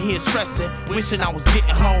 sitting here stressing, wishing I was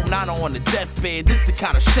getting home, not on the deathbed. This the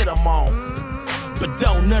kind of shit I'm on. But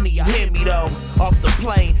don't none of y'all hear me though. Off the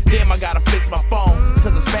plane, damn I gotta fix my phone,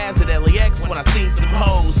 cause I spazzed at LAX when I seen some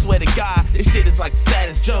hoes. Swear to God, this shit is like the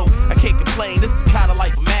saddest joke. I can't complain, this the kind of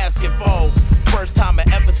life I'm asking for. First time I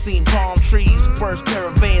ever seen palm trees, first pair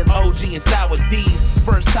of Vans, OG and sour D's.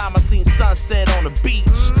 First time I seen sunset on the beach.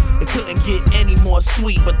 It couldn't get any more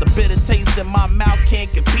sweet, but the bitter taste in my mouth can't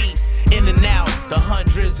compete. In and out, the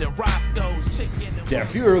hundreds and Roscoe's chicken. Der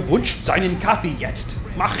Führer wünscht seinen Kaffee jetzt.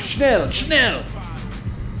 Mach schnell, schnell!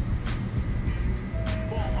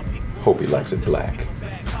 Hope he likes it black.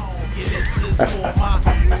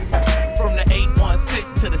 From the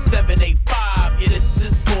 816 to the 785, yeah, this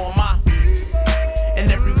is for my and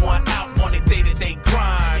everyone out on a day-to-day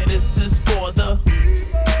grind. Yeah, this is for the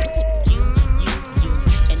you,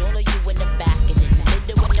 and all of you in the back and in the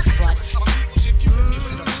middle and the front. If you with me,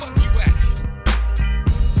 where the fuck you at?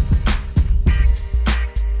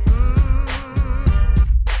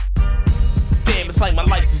 Damn, it's like my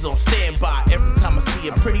life is on standby. Every time I see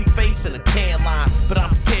a pretty face in a tan line, but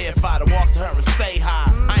I'm terrified to walk to her and say hi.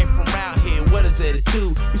 I ain't from around here, what is there to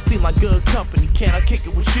do? You seem like good company, can I kick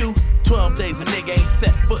it with you? 12 days a nigga ain't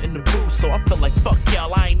set foot in the booth, so I feel like fuck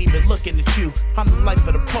y'all, I ain't even looking at you. I'm the life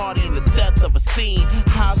of the party and the death of a scene.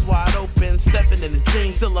 Eyes wide open, stepping in the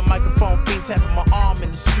dream. Still a microphone fiend tapping my arm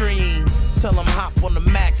in the stream. Tell them hop on the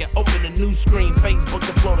Mac and open a new screen. Facebook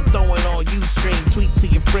and float a throw it on you screen. Tweet to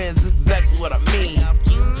your friends, this